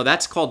 Okay, no,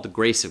 that's called the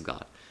grace of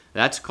God.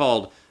 That's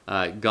called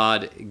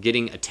God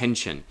getting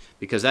attention,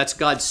 because that's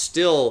God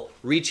still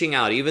reaching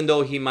out, even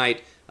though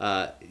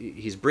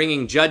he's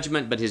bringing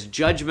judgment, but his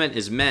judgment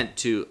is meant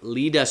to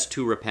lead us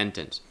to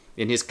repentance.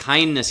 In his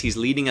kindness, he's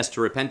leading us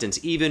to repentance,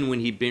 even when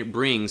he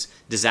brings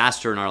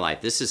disaster in our life.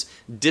 This is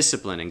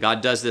discipline, and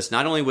God does this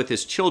not only with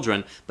his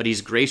children, but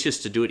he's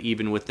gracious to do it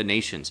even with the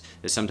nations.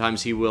 That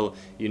sometimes he will,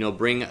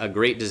 bring a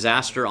great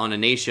disaster on a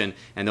nation,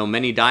 and though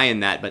many die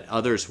in that, but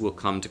others will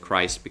come to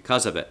Christ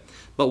because of it.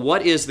 But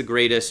what is the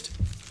greatest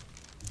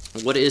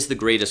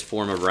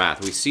form of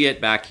wrath? We see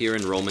it back here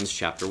in Romans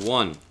chapter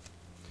 1.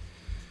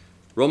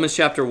 Romans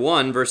chapter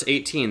 1, verse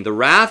 18. The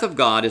wrath of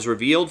God is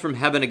revealed from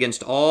heaven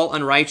against all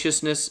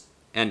unrighteousness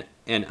and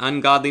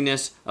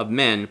ungodliness of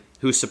men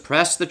who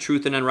suppress the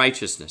truth in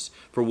unrighteousness.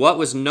 For what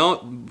was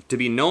to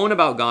be known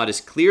about God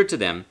is clear to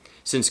them,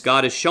 since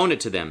God has shown it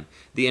to them.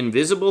 The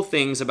invisible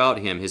things about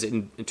him, his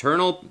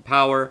eternal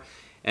power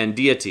and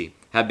deity,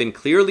 have been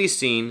clearly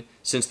seen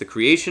since the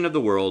creation of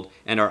the world,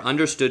 and are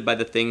understood by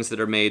the things that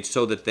are made,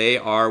 so that they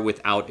are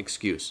without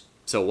excuse.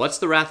 So what's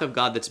the wrath of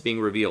God that's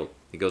being revealed?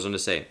 He goes on to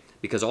say,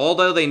 because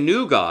although they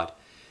knew God,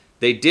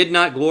 they did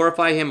not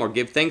glorify him or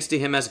give thanks to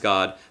him as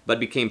God, but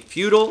became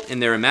futile in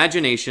their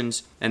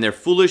imaginations, and their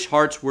foolish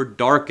hearts were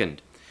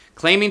darkened.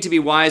 Claiming to be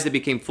wise, they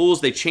became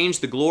fools. They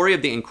changed the glory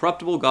of the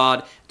incorruptible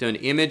God to an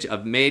image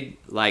of made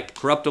like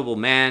corruptible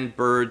man,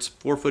 birds,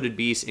 four-footed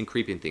beasts, and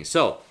creeping things.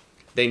 So,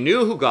 they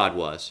knew who God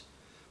was,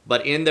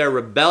 but in their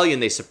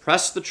rebellion they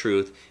suppressed the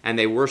truth, and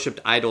they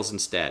worshipped idols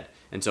instead.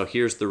 And so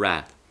here's the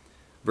wrath.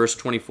 Verse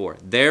 24,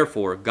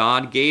 therefore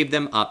God gave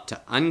them up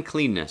to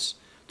uncleanness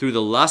through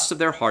the lust of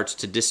their hearts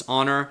to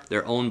dishonor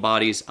their own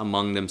bodies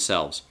among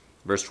themselves.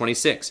 Verse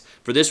 26,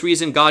 for this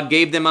reason God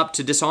gave them up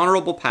to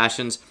dishonorable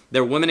passions.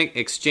 Their women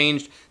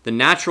exchanged the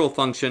natural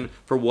function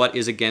for what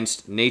is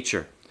against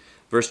nature.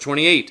 Verse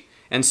 28,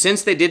 and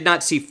since they did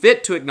not see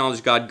fit to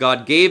acknowledge God,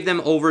 God gave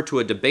them over to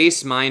a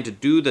debased mind to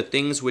do the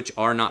things which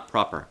are not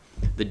proper.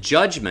 The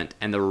judgment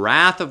and the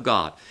wrath of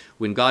God,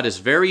 when God is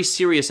very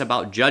serious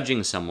about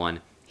judging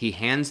someone, he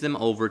hands them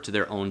over to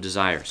their own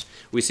desires.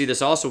 We see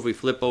this also if we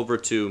flip over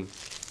to,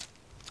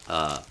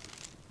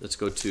 let's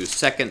go to 2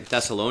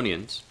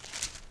 Thessalonians.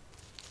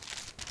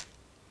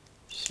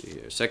 Let's see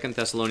here, 2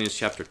 Thessalonians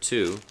chapter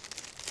 2.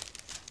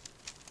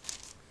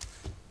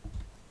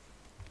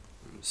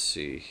 Let's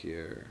see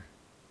here.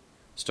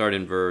 Start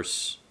in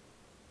verse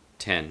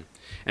 10.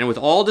 And with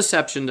all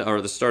deception,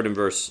 or the start in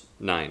verse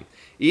 9.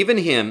 Even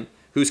him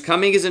whose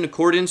coming is in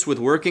accordance with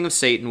working of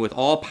Satan, with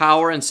all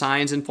power and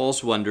signs and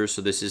false wonders.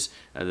 So this is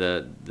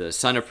the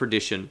son of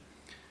perdition.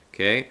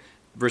 Okay.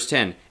 Verse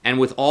 10. And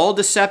with all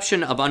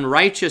deception of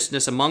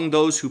unrighteousness among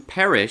those who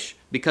perish,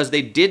 because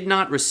they did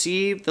not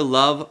receive the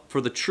love for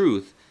the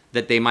truth,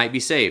 that they might be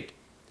saved.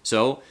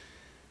 So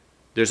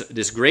there's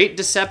this great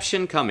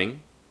deception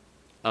coming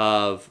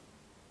of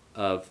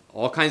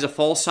all kinds of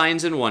false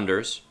signs and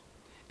wonders,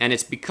 and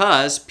it's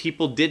because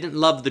people didn't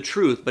love the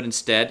truth, but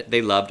instead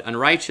they loved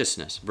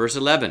unrighteousness. Verse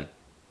 11.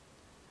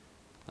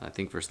 I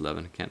think verse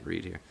 11, I can't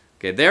read here.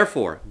 Okay,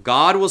 therefore,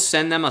 God will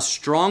send them a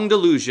strong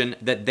delusion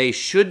that they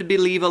should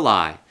believe a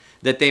lie,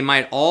 that they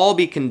might all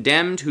be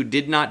condemned who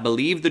did not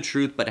believe the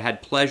truth, but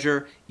had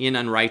pleasure in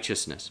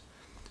unrighteousness.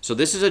 So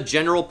this is a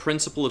general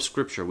principle of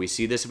Scripture. We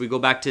see this if we go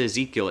back to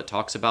Ezekiel. It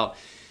talks about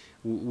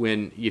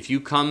if you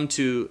come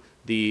to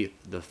the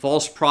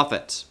false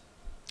prophets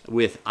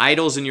with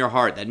idols in your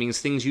heart, that means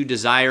things you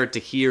desire to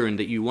hear and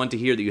that you want to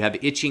hear, that you have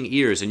itching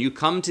ears, and you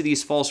come to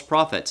these false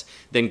prophets,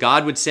 then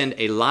God would send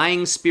a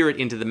lying spirit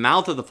into the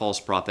mouth of the false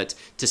prophets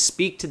to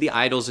speak to the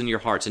idols in your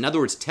hearts. In other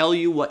words, tell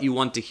you what you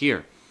want to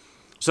hear.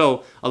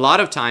 So a lot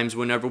of times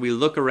whenever we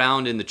look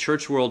around in the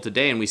church world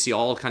today and we see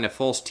all kind of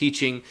false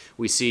teaching,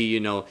 we see,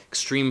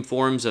 extreme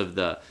forms of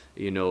the,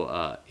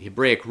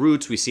 Hebraic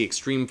roots, we see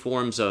extreme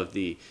forms of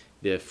the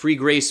free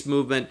grace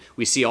movement,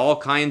 we see all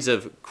kinds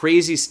of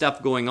crazy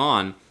stuff going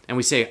on, and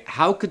we say,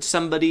 how could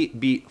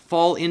somebody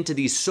fall into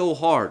these so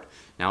hard?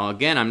 Now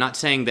again, I'm not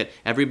saying that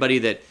everybody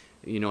that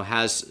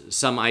has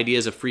some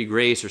ideas of free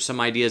grace or some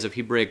ideas of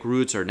Hebraic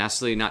roots are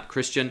necessarily not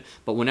Christian,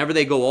 but whenever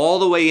they go all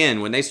the way in,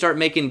 when they start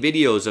making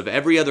videos of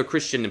every other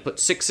Christian and put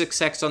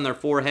 666 on their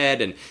forehead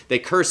and they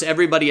curse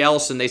everybody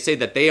else and they say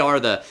that they are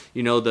the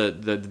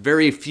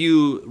very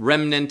few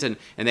remnant and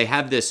they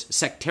have this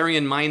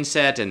sectarian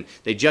mindset and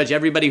they judge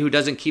everybody who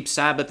doesn't keep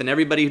Sabbath and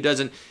everybody who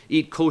doesn't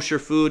eat kosher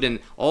food and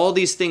all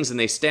these things, and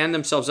they stand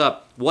themselves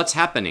up, what's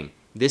happening?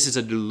 This is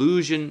a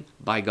delusion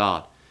by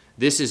God.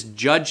 This is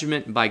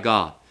judgment by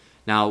God.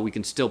 Now, we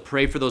can still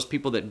pray for those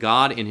people that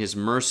God, in His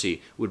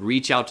mercy, would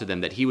reach out to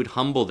them, that He would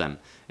humble them,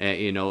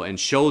 and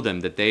show them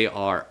that they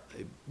are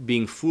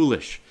being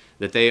foolish,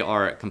 that they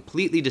are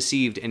completely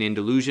deceived and in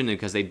delusion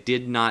because they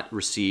did not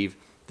receive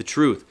the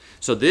truth.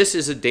 So this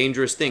is a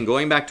dangerous thing.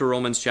 Going back to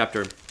Romans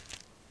chapter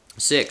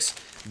 6,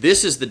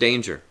 this is the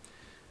danger.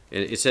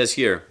 It says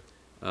here,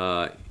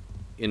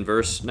 in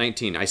verse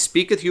 19, I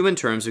speak with human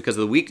terms because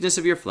of the weakness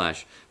of your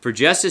flesh. For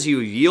just as you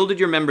yielded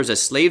your members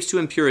as slaves to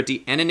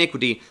impurity and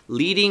iniquity,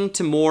 leading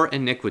to more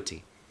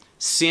iniquity.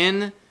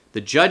 Sin,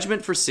 the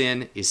judgment for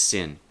sin is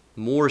sin.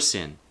 More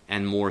sin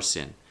and more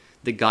sin.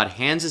 That God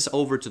hands us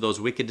over to those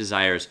wicked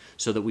desires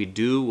so that we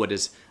do what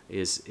is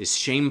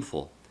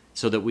shameful.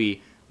 So that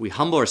we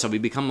humble ourselves, we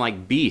become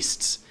like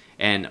beasts,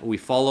 and we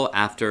follow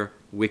after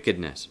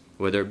wickedness.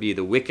 Whether it be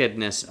the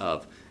wickedness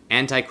of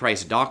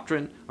Antichrist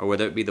doctrine, or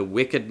whether it be the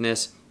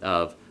wickedness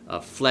of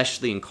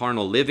fleshly and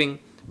carnal living,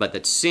 but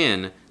that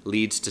sin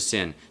leads to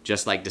sin,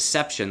 just like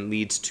deception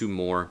leads to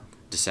more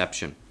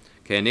deception.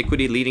 Okay,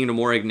 iniquity leading to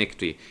more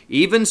iniquity.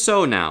 Even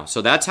so now,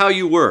 so that's how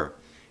you were.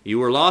 You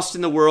were lost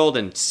in the world,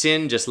 and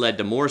sin just led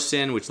to more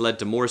sin, which led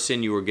to more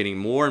sin. You were getting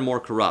more and more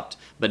corrupt.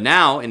 But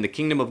now, in the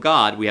kingdom of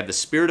God, we have the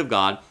Spirit of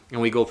God, and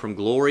we go from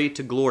glory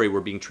to glory.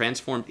 We're being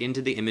transformed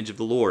into the image of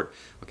the Lord.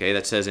 Okay,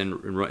 that says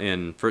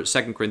in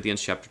 2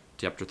 Corinthians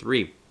chapter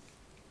 3. It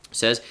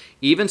says,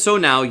 even so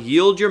now,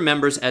 yield your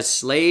members as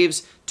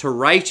slaves to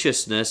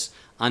righteousness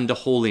unto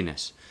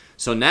holiness.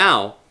 So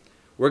now,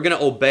 we're going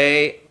to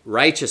obey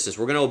righteousness.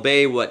 We're going to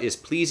obey what is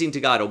pleasing to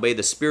God, obey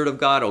the Spirit of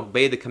God,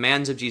 obey the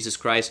commands of Jesus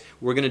Christ.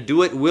 We're going to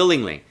do it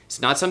willingly.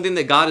 It's not something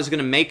that God is going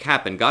to make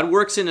happen. God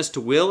works in us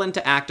to will and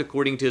to act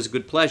according to His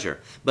good pleasure.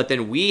 But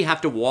then we have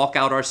to walk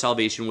out our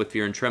salvation with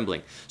fear and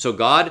trembling. So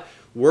God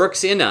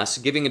works in us,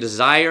 giving a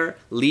desire,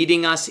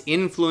 leading us,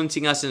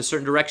 influencing us in a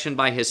certain direction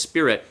by His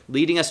Spirit,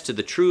 leading us to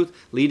the truth,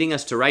 leading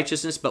us to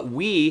righteousness. But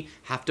we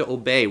have to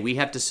obey. We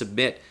have to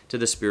submit to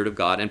the Spirit of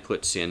God and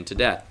put sin to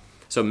death.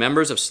 So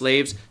members of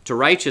slaves to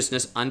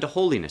righteousness unto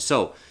holiness.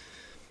 So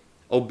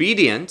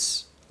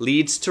obedience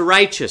leads to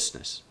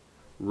righteousness.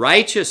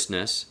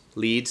 Righteousness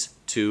leads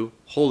to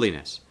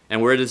holiness.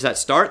 And where does that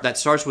start? That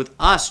starts with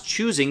us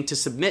choosing to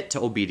submit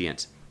to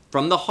obedience.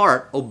 From the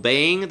heart,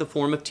 obeying the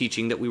form of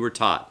teaching that we were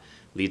taught.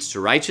 leads to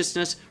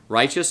righteousness.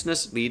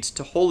 Righteousness leads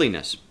to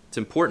holiness. It's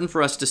important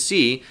for us to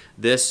see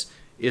this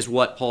is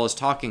what Paul is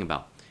talking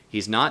about.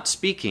 He's not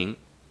speaking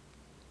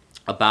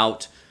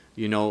about,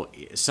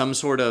 some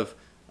sort of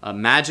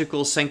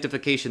magical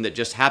sanctification that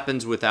just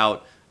happens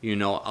without,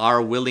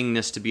 our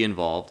willingness to be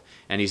involved.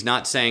 And he's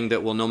not saying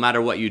that, well, no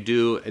matter what you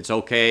do, it's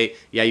okay.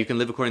 Yeah, you can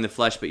live according to the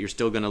flesh, but you're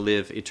still going to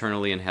live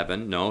eternally in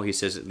heaven. No, he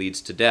says it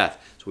leads to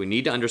death. So we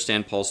need to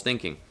understand Paul's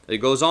thinking. It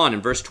goes on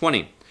in verse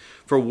 20.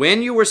 For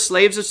when you were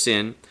slaves of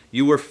sin,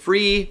 you were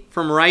free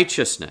from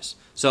righteousness.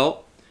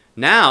 So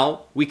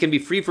now we can be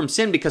free from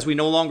sin because we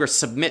no longer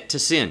submit to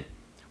sin.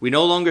 We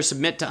no longer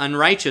submit to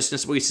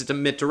unrighteousness, but we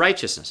submit to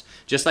righteousness.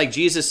 Just like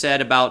Jesus said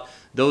about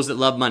those that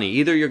love money.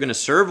 Either you're going to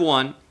serve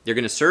one, you're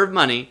going to serve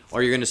money,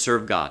 or you're going to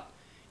serve God.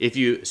 If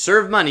you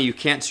serve money, you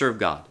can't serve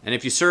God. And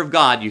if you serve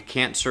God, you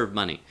can't serve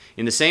money.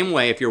 In the same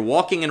way, if you're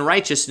walking in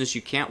righteousness,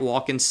 you can't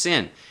walk in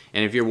sin.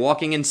 And if you're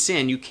walking in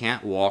sin, you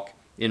can't walk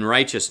in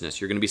righteousness.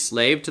 You're going to be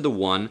slave to the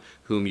one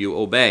whom you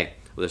obey,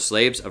 whether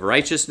slaves of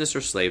righteousness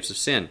or slaves of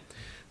sin.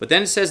 But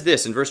then it says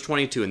this in verse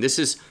 22, and this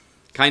is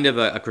kind of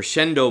a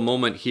crescendo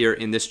moment here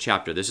in this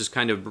chapter. This is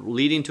kind of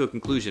leading to a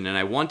conclusion, and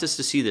I want us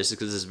to see this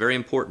because this is very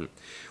important.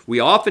 We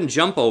often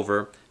jump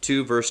over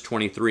to verse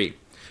 23.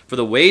 For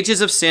the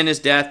wages of sin is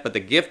death, but the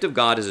gift of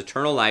God is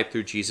eternal life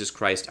through Jesus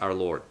Christ our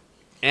Lord.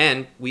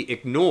 And we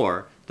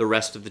ignore the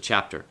rest of the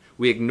chapter.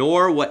 We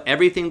ignore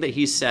everything that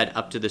he's said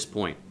up to this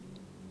point.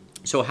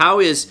 So how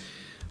is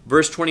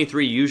verse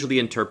 23 usually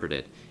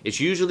interpreted? It's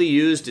usually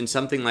used in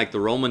something like the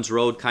Romans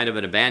Road kind of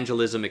an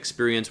evangelism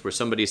experience where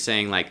somebody's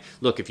saying like,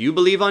 look, if you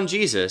believe on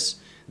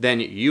Jesus, then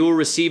you will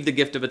receive the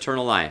gift of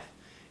eternal life.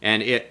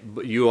 And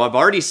you have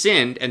already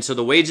sinned, and so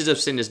the wages of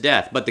sin is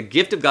death. But the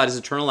gift of God is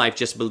eternal life.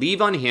 Just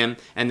believe on him,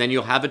 and then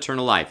you'll have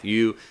eternal life.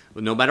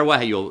 No matter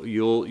what,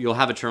 you'll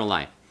have eternal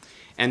life.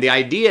 And the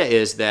idea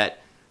is that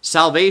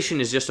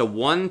salvation is just a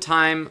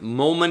one-time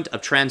moment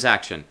of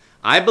transaction.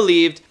 I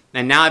believed,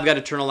 and now I've got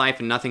eternal life,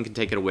 and nothing can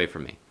take it away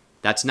from me.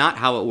 That's not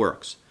how it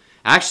works.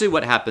 Actually,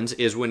 what happens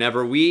is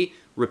whenever we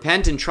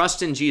repent and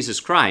trust in Jesus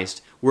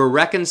Christ, we're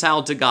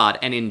reconciled to God,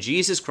 and in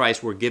Jesus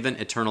Christ, we're given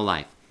eternal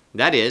life.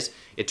 That is,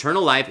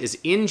 eternal life is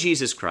in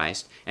Jesus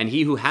Christ, and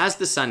he who has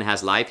the Son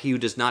has life. He who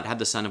does not have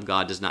the Son of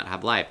God does not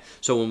have life.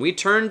 So when we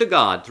turn to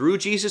God through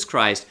Jesus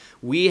Christ,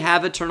 we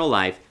have eternal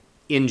life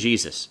in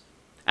Jesus.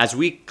 As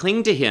we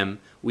cling to him,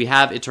 we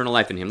have eternal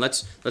life in him.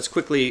 Let's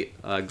quickly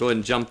go ahead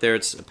and jump there.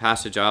 It's a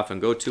passage I often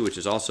go to, which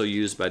is also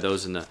used by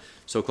those in the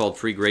so-called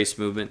free grace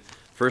movement.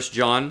 1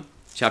 John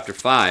chapter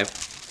 5.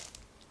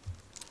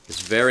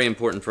 It's very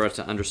important for us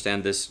to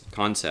understand this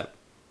concept,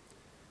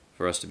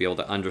 for us to be able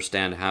to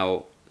understand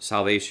how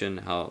salvation,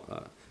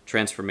 how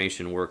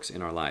transformation works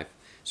in our life.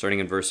 Starting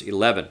in verse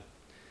 11.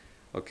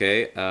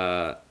 Okay,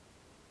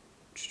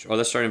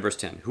 let's start in verse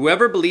 10.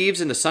 Whoever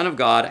believes in the Son of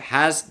God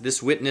has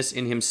this witness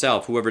in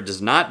himself. Whoever does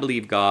not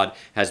believe God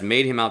has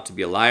made him out to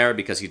be a liar,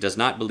 because he does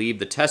not believe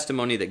the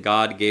testimony that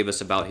God gave us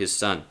about his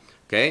Son.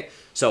 Okay,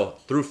 so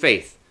through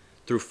faith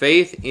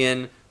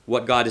in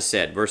what God has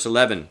said. Verse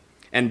 11.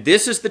 And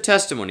this is the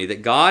testimony,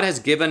 that God has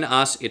given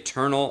us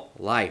eternal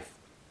life.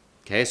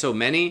 Okay, so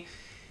many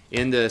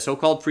in the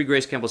so-called free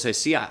grace camp will say,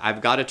 see,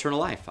 I've got eternal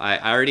life. I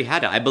already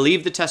had it. I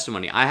believe the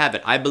testimony. I have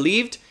it. I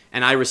believed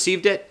and I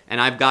received it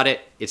and I've got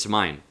it. It's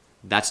mine.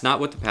 That's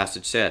not what the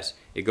passage says.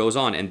 It goes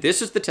on. And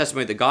this is the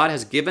testimony, that God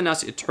has given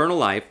us eternal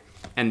life,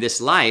 and this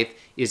life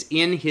is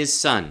in his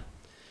Son.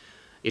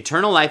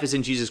 Eternal life is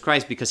in Jesus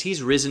Christ because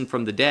he's risen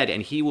from the dead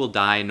and he will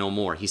die no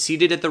more. He's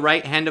seated at the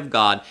right hand of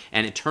God,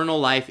 and eternal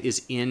life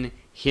is in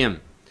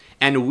him.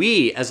 And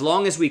we, as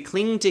long as we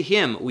cling to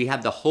him, we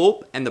have the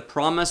hope and the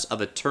promise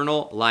of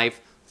eternal life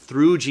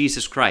through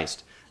Jesus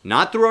Christ,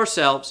 not through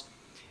ourselves.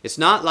 It's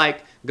not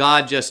like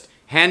God just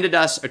handed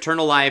us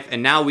eternal life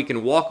and now we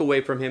can walk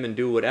away from him and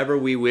do whatever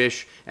we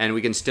wish and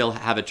we can still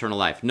have eternal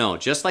life. No,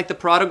 just like the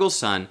prodigal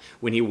son,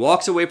 when he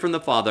walks away from the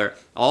Father,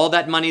 all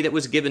that money that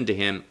was given to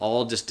him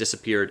all just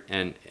disappeared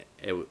and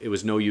it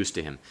was no use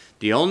to him.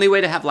 The only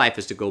way to have life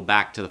is to go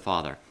back to the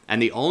Father.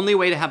 And the only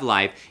way to have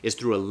life is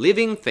through a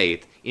living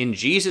faith in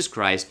Jesus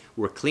Christ.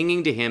 We're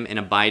clinging to him and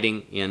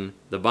abiding in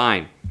the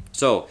vine.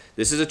 So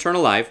this is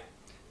eternal life.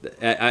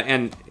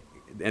 And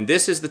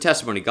this is the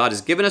testimony. God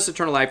has given us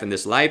eternal life, and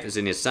this life is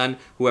in his Son.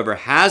 Whoever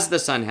has the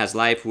Son has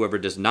life. Whoever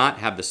does not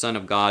have the Son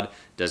of God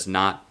does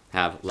not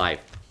have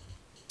life.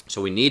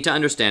 So we need to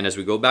understand, as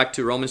we go back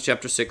to Romans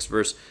chapter 6,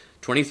 verse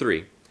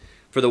 23,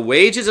 for the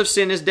wages of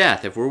sin is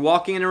death. If we're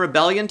walking in a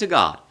rebellion to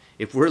God,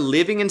 if we're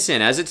living in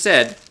sin, as it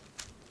said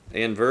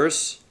in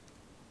verse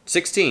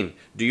 16,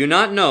 do you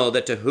not know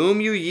that to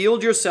whom you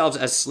yield yourselves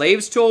as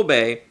slaves to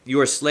obey, you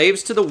are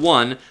slaves to the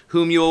one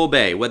whom you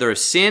obey, whether of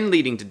sin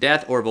leading to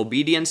death or of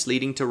obedience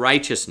leading to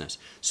righteousness?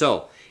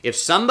 So, if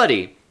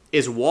somebody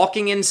is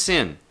walking in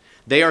sin,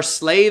 they are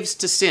slaves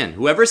to sin.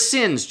 Whoever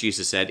sins,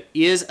 Jesus said,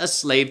 is a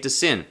slave to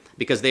sin,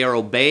 because they are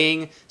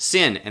obeying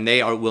sin, and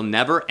they will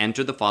never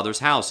enter the Father's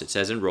house. It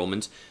says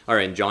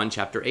in John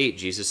chapter 8,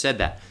 Jesus said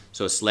that.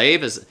 So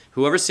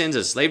whoever sins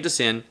is a slave to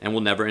sin and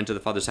will never enter the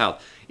Father's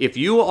house. If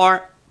you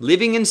are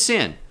living in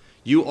sin,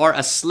 You are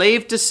a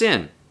slave to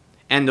sin.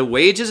 And the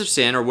wages of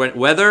sin, or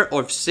whether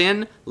of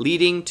sin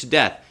leading to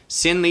death.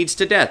 Sin leads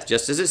to death,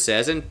 just as it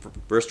says in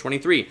verse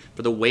 23.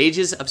 For the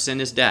wages of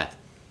sin is death.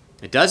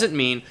 It doesn't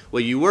mean,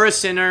 well, you were a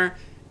sinner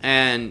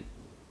and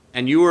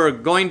you were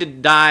going to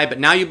die, but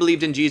now you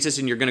believed in Jesus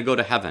and you're going to go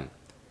to heaven.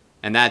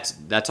 And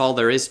that's all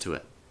there is to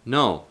it.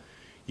 No.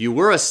 You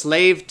were a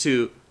slave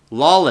to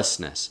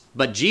lawlessness,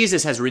 but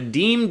Jesus has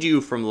redeemed you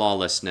from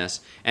lawlessness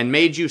and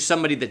made you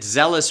somebody that's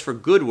zealous for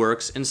good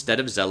works instead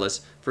of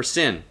zealous for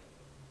sin.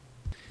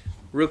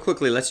 Real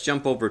quickly, let's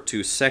jump over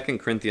to 2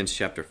 Corinthians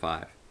chapter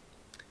 5.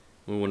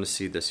 We want to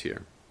see this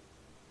here.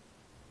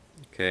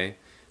 Okay,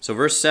 so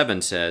verse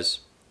 7 says,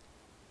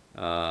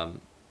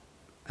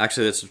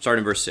 actually, let's start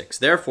in verse 6.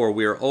 Therefore,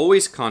 we are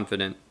always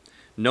confident,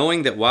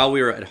 knowing that while we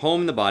are at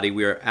home in the body,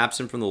 we are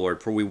absent from the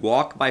Lord, for we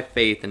walk by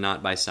faith and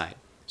not by sight.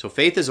 So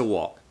faith is a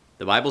walk.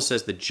 The Bible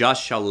says the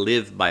just shall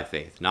live by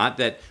faith. Not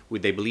that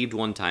they believed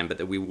one time, but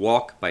that we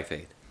walk by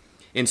faith.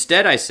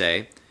 Instead, I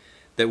say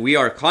that we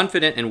are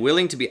confident and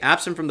willing to be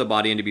absent from the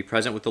body and to be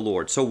present with the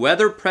Lord. So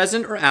whether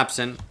present or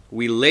absent,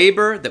 we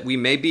labor that we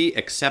may be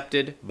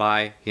accepted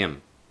by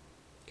Him.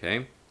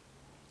 Okay?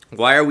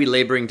 Why are we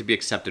laboring to be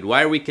accepted?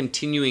 Why are we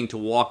continuing to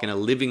walk in a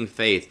living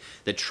faith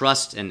that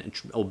trusts and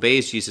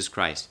obeys Jesus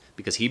Christ?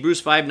 Because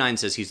Hebrews 5:9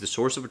 says He's the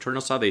source of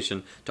eternal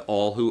salvation to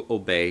all who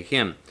obey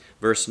Him.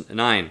 Verse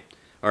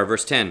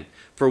 10.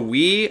 For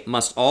we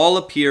must all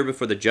appear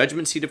before the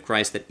judgment seat of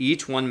Christ, that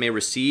each one may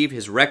receive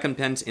his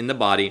recompense in the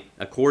body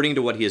according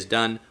to what he has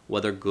done,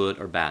 whether good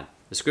or bad.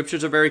 The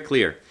scriptures are very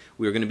clear.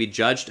 We are going to be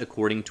judged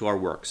according to our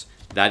works.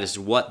 That is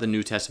what the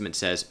New Testament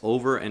says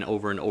over and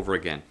over and over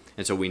again.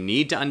 And so we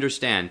need to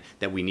understand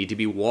that we need to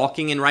be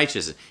walking in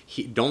righteousness.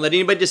 Don't let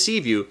anybody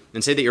deceive you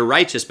and say that you're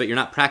righteous, but you're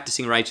not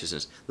practicing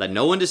righteousness. Let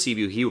no one deceive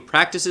you. He who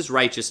practices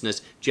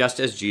righteousness just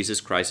as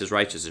Jesus Christ is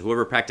righteous.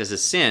 Whoever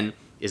practices sin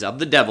is of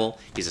the devil.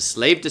 He's a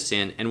slave to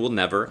sin and will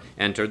never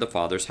enter the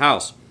Father's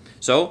house.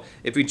 So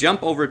if we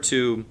jump over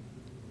to,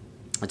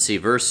 let's see,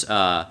 verse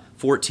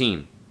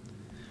 14.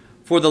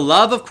 For the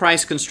love of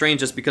Christ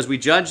constrains us, because we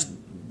judge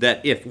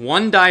that if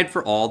one died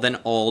for all, then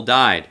all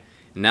died.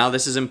 Now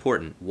this is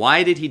important.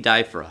 Why did He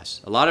die for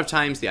us? A lot of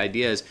times the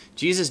idea is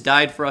Jesus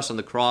died for us on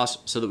the cross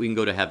so that we can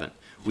go to heaven.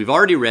 We've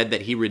already read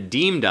that He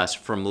redeemed us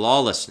from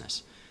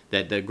lawlessness,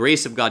 that the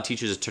grace of God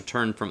teaches us to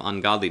turn from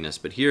ungodliness.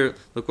 But here,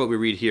 look what we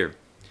read here.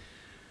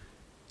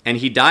 And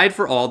He died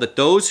for all, that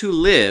those who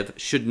live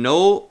should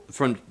not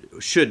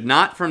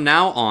from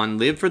now on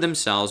live for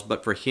themselves,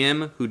 but for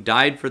Him who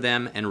died for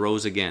them and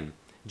rose again.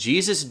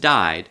 Jesus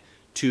died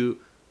to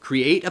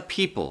create a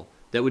people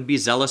that would be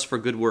zealous for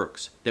good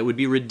works, that would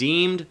be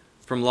redeemed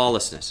from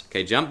lawlessness.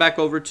 Okay, jump back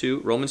over to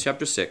Romans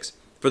chapter 6.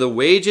 For the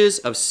wages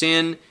of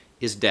sin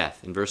is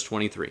death, in verse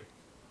 23.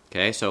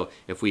 Okay, so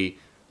if we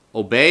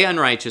obey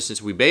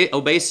unrighteousness, we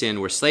obey sin,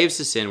 we're slaves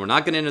to sin, we're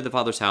not going to enter the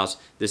Father's house.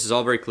 This is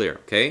all very clear,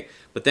 okay?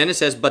 But then it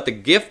says, but the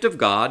gift of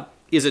God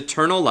is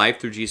eternal life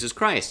through Jesus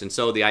Christ. And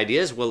so the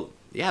idea is, well,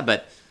 yeah,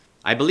 but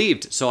I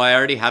believed, so I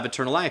already have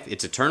eternal life.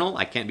 It's eternal,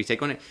 I can't be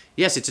taken away.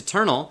 Yes, it's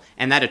eternal,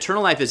 and that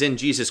eternal life is in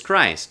Jesus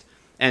Christ.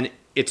 And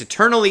it's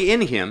eternally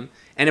in Him,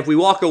 and if we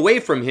walk away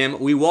from Him,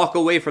 we walk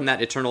away from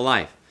that eternal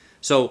life.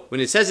 So when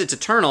it says it's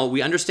eternal,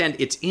 we understand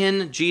it's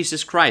in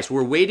Jesus Christ.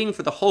 We're waiting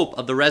for the hope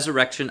of the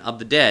resurrection of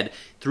the dead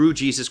through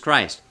Jesus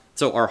Christ.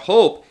 So our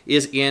hope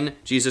is in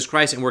Jesus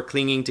Christ, and we're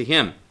clinging to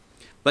Him.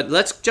 But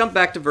let's jump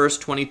back to verse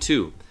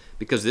 22,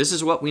 because this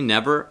is what we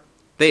never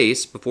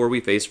face before we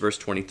face verse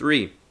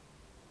 23,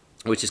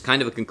 which is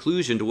kind of a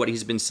conclusion to what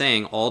he's been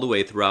saying all the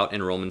way throughout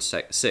in Romans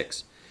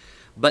 6.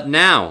 But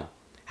now,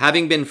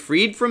 having been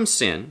freed from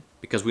sin,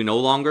 because we no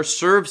longer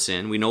serve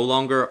sin, we no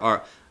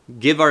longer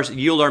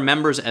yield our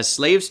members as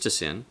slaves to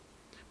sin,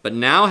 but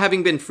now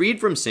having been freed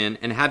from sin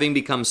and having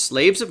become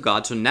slaves of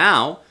God, so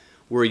now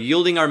we're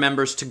yielding our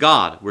members to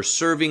God. We're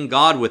serving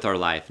God with our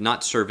life,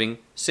 not serving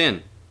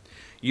sin.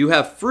 You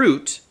have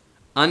fruit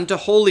unto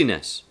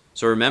holiness.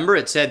 So remember,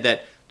 it said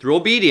that through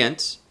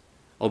obedience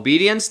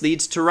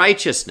leads to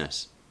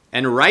righteousness,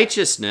 and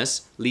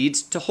righteousness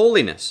leads to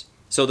holiness.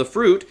 So the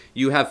fruit,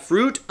 you have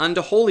fruit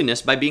unto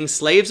holiness by being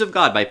slaves of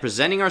God, by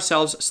presenting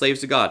ourselves slaves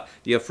to God.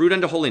 You have fruit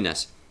unto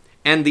holiness.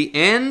 And the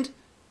end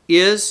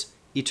is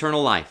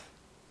eternal life.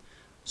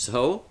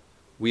 So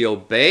we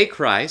obey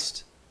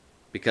Christ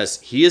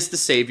because He is the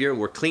Savior.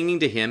 We're clinging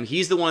to Him.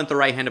 He's the one at the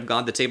right hand of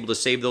God that's able to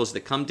save those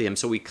that come to Him.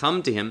 So we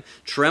come to Him,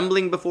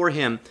 trembling before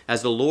Him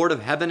as the Lord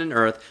of heaven and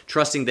earth,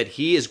 trusting that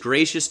He is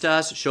gracious to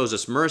us, shows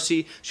us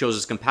mercy, shows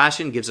us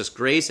compassion, gives us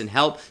grace and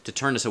help to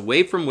turn us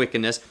away from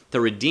wickedness, to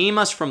redeem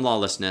us from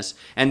lawlessness.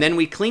 And then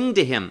we cling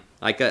to Him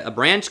like a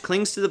branch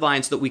clings to the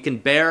vine so that we can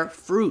bear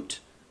fruit.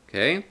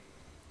 Okay?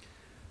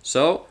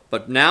 So,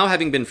 but now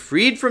having been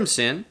freed from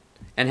sin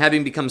and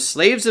having become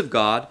slaves of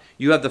God,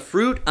 you have the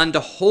fruit unto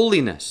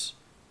holiness.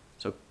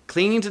 So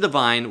clinging to the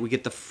vine, we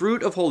get the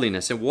fruit of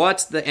holiness. And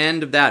what's the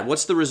end of that?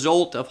 What's the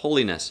result of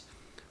holiness?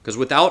 Because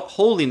without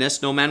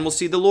holiness, no man will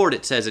see the Lord,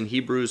 it says in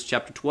Hebrews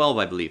chapter 12,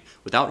 I believe.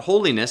 Without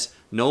holiness,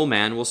 no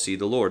man will see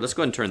the Lord. Let's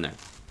go ahead and turn there.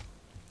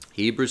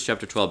 Hebrews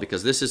chapter 12,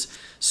 because this is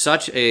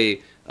such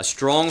a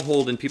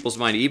stronghold in people's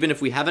mind. Even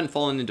if we haven't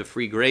fallen into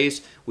free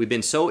grace, we've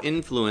been so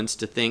influenced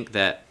to think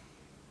that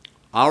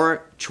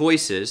our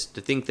choices,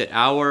 to think that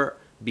our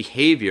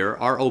behavior,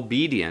 our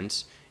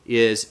obedience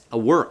is a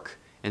work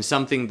and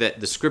something that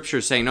the Scripture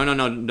is saying,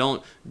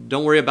 no,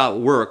 don't worry about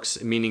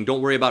works, meaning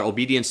don't worry about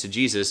obedience to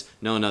Jesus.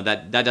 No,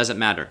 that doesn't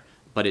matter,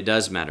 but it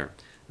does matter.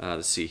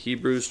 Let's see,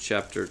 Hebrews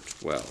chapter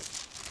 12.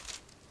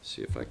 Let's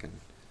see if I can.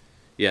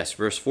 Yes,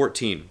 verse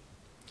 14.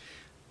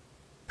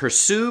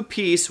 Pursue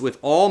peace with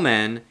all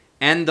men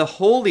and the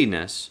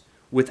holiness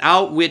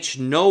without which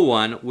no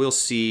one will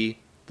see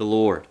the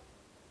Lord.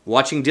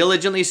 Watching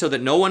diligently so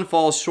that no one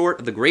falls short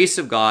of the grace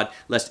of God,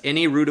 lest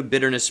any root of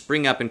bitterness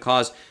spring up and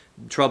cause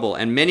trouble,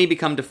 and many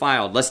become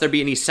defiled, lest there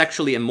be any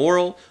sexually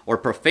immoral or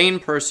profane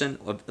person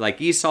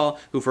like Esau,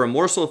 who for a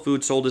morsel of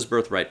food sold his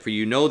birthright. For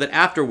you know that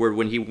afterward,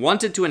 when he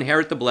wanted to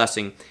inherit the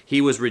blessing, he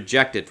was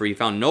rejected, for he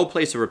found no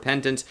place of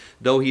repentance,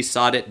 though he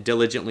sought it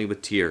diligently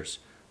with tears.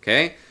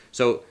 Okay?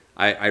 So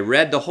I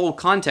read the whole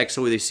context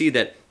so we see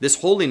that this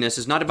holiness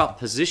is not about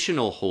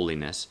positional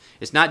holiness.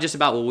 It's not just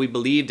about what we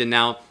believed and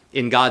now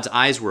in God's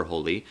eyes we're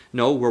holy.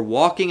 No, we're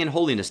walking in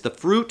holiness, the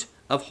fruit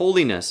of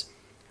holiness,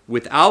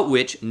 without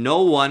which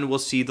no one will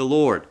see the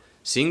Lord.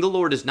 Seeing the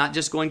Lord is not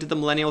just going to the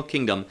millennial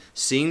kingdom.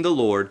 Seeing the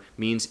Lord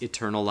means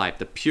eternal life.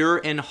 The pure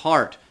in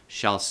heart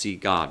shall see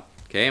God.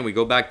 Okay, and we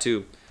go back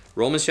to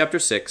Romans chapter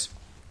 6.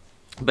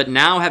 But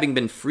now, having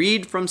been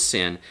freed from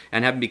sin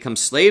and having become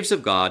slaves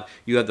of God,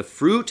 you have the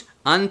fruit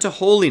unto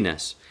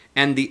holiness.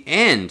 And the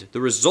end, the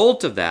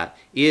result of that,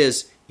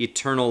 is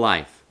eternal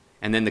life.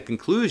 And then the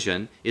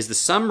conclusion is the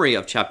summary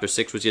of chapter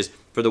 6, which is,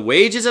 for the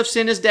wages of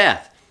sin is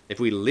death. If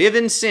we live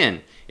in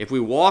sin, if we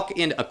walk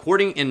in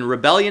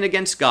rebellion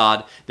against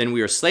God, then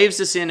we are slaves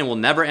to sin and will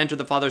never enter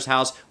the Father's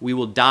house. We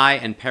will die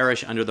and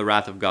perish under the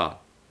wrath of God.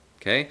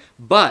 Okay?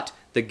 But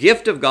the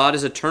gift of God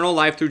is eternal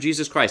life through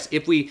Jesus Christ.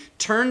 If we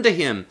turn to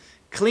Him,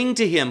 cling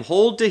to Him,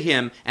 hold to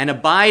Him, and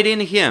abide in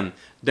Him,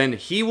 then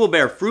He will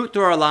bear fruit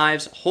through our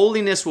lives,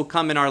 holiness will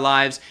come in our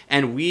lives,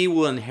 and we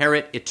will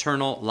inherit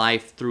eternal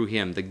life through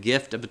Him, the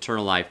gift of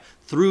eternal life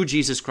through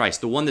Jesus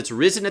Christ, the one that's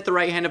risen at the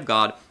right hand of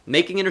God,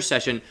 making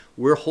intercession.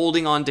 We're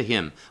holding on to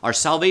Him. Our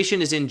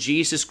salvation is in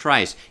Jesus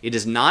Christ. It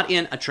is not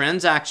in a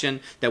transaction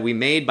that we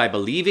made by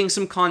believing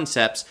some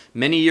concepts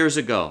many years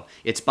ago.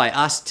 It's by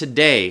us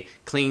today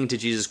clinging to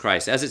Jesus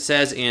Christ. As it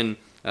says in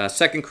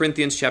 2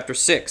 Corinthians chapter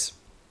 6,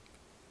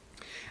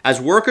 as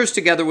workers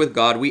together with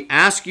God, we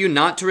ask you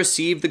not to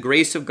receive the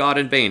grace of God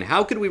in vain.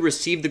 How could we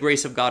receive the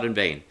grace of God in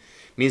vain?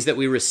 It means that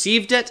we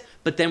received it,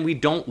 but then we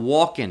don't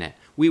walk in it.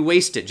 We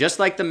waste it. Just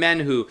like the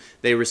men who,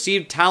 they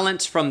received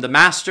talents from the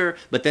master,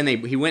 but then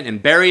he went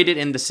and buried it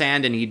in the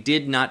sand and he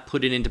did not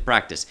put it into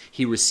practice.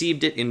 He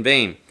received it in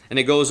vain. And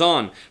it goes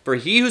on. For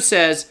he who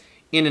says,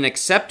 in an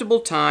acceptable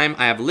time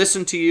I have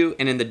listened to you,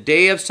 and in the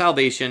day of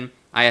salvation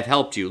I have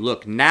helped you.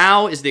 Look,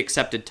 now is the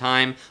accepted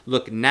time.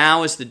 Look,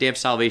 now is the day of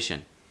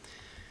salvation.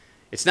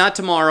 It's not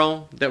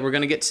tomorrow that we're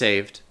going to get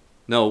saved.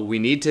 No, we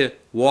need to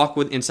walk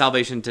in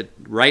salvation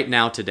right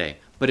now, today.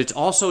 But it's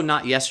also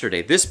not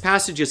yesterday. This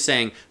passage is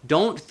saying,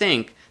 don't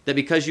think that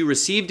because you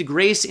received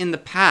grace in the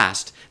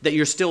past that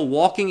you're still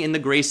walking in the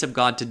grace of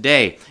God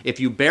today. If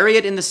you bury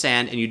it in the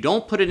sand and you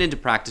don't put it into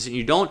practice and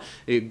you don't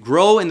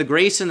grow in the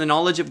grace and the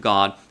knowledge of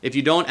God, if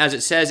you don't, as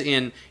it says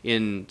in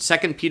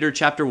 2 Peter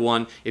chapter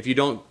 1, if you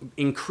don't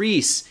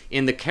increase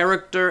in the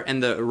character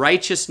and the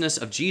righteousness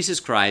of Jesus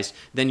Christ,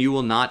 then you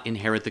will not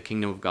inherit the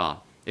kingdom of God.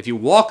 If you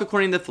walk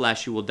according to the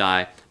flesh, you will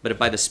die. But if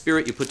by the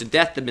Spirit you put to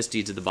death the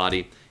misdeeds of the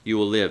body, you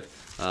will live.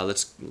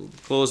 Let's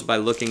close by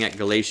looking at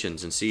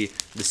Galatians and see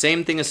the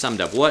same thing is summed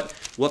up.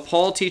 What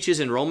Paul teaches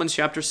in Romans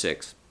chapter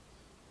 6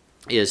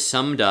 is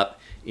summed up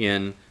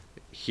in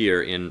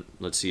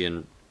Galatians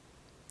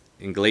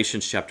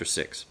chapter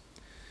 6.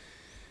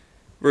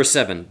 Verse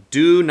 7,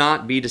 do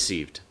not be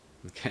deceived.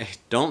 Okay?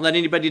 Don't let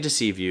anybody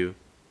deceive you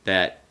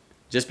that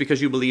just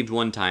because you believed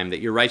one time that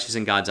you're righteous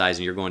in God's eyes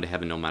and you're going to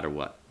heaven no matter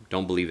what.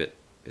 Don't believe it.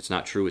 It's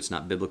not true. It's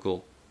not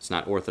biblical. It's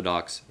not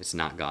orthodox. It's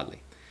not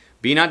godly.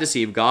 Be not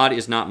deceived, God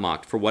is not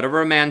mocked. For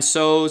whatever a man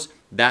sows,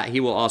 that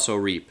he will also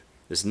reap.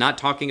 This is not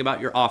talking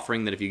about your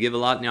offering, that if you give a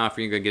lot in the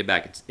offering, you're going to get it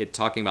back. It's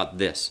talking about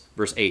this.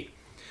 Verse 8.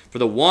 For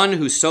the one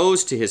who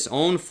sows to his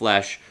own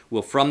flesh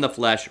will from the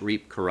flesh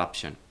reap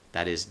corruption.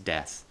 That is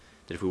death.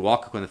 That if we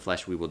walk according to the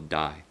flesh, we will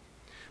die.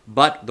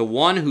 But the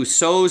one who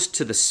sows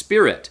to the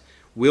Spirit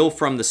will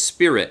from the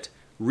Spirit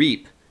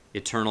reap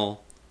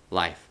eternal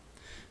life.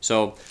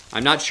 So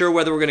I'm not sure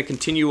whether we're going to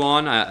continue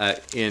on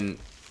in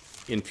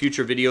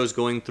future videos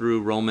going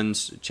through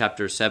Romans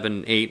chapter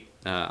 7, 8.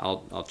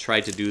 I'll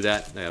try to do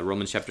that.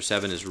 Romans chapter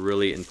 7 is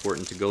really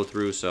important to go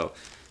through. So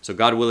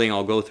God willing,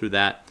 I'll go through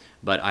that.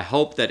 But I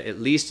hope that at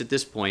least at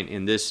this point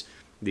in this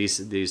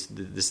is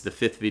the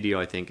fifth video,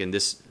 I think, in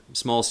this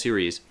small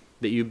series,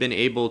 that you've been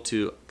able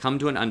to come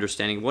to an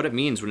understanding of what it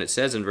means when it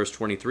says in verse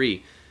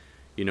 23,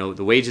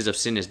 the wages of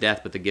sin is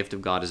death, but the gift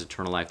of God is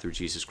eternal life through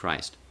Jesus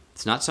Christ.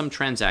 It's not some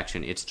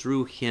transaction. It's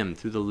through Him,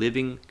 through the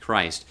living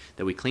Christ,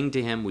 that we cling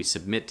to Him, we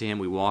submit to Him,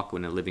 we walk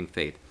in a living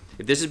faith.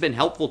 If this has been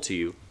helpful to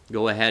you,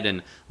 go ahead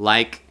and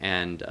like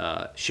and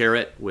share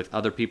it with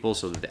other people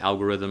so that the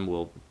algorithm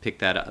will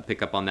pick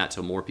up on that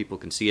so more people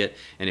can see it.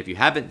 And if you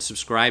haven't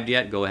subscribed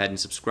yet, go ahead and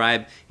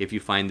subscribe if you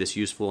find this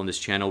useful in this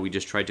channel. We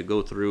just tried to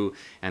go through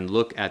and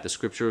look at the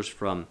scriptures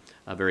from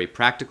a very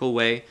practical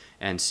way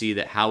and see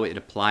that how it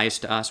applies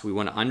to us. We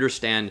want to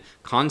understand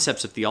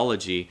concepts of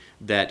theology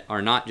that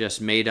are not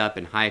just made up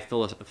in high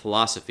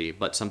philosophy,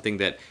 but something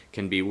that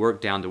can be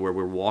worked down to where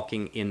we're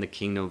walking in the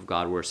kingdom of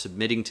God. We're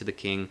submitting to the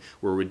King.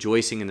 We're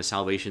rejoicing in the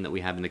salvation that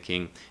we have in the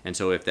King. And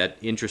so if that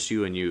interests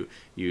you and you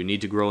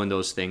need to grow in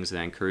those things,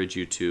 then I encourage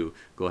you to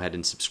go ahead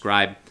and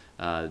subscribe.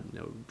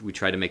 We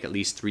try to make at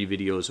least 3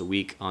 videos a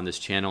week on this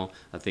channel.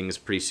 Things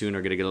pretty soon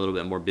are going to get a little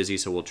bit more busy,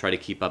 so we'll try to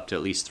keep up to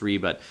at least 3,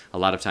 but a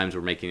lot of times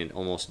we're making it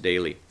almost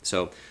daily.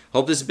 So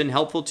hope this has been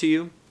helpful to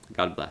you.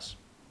 God bless.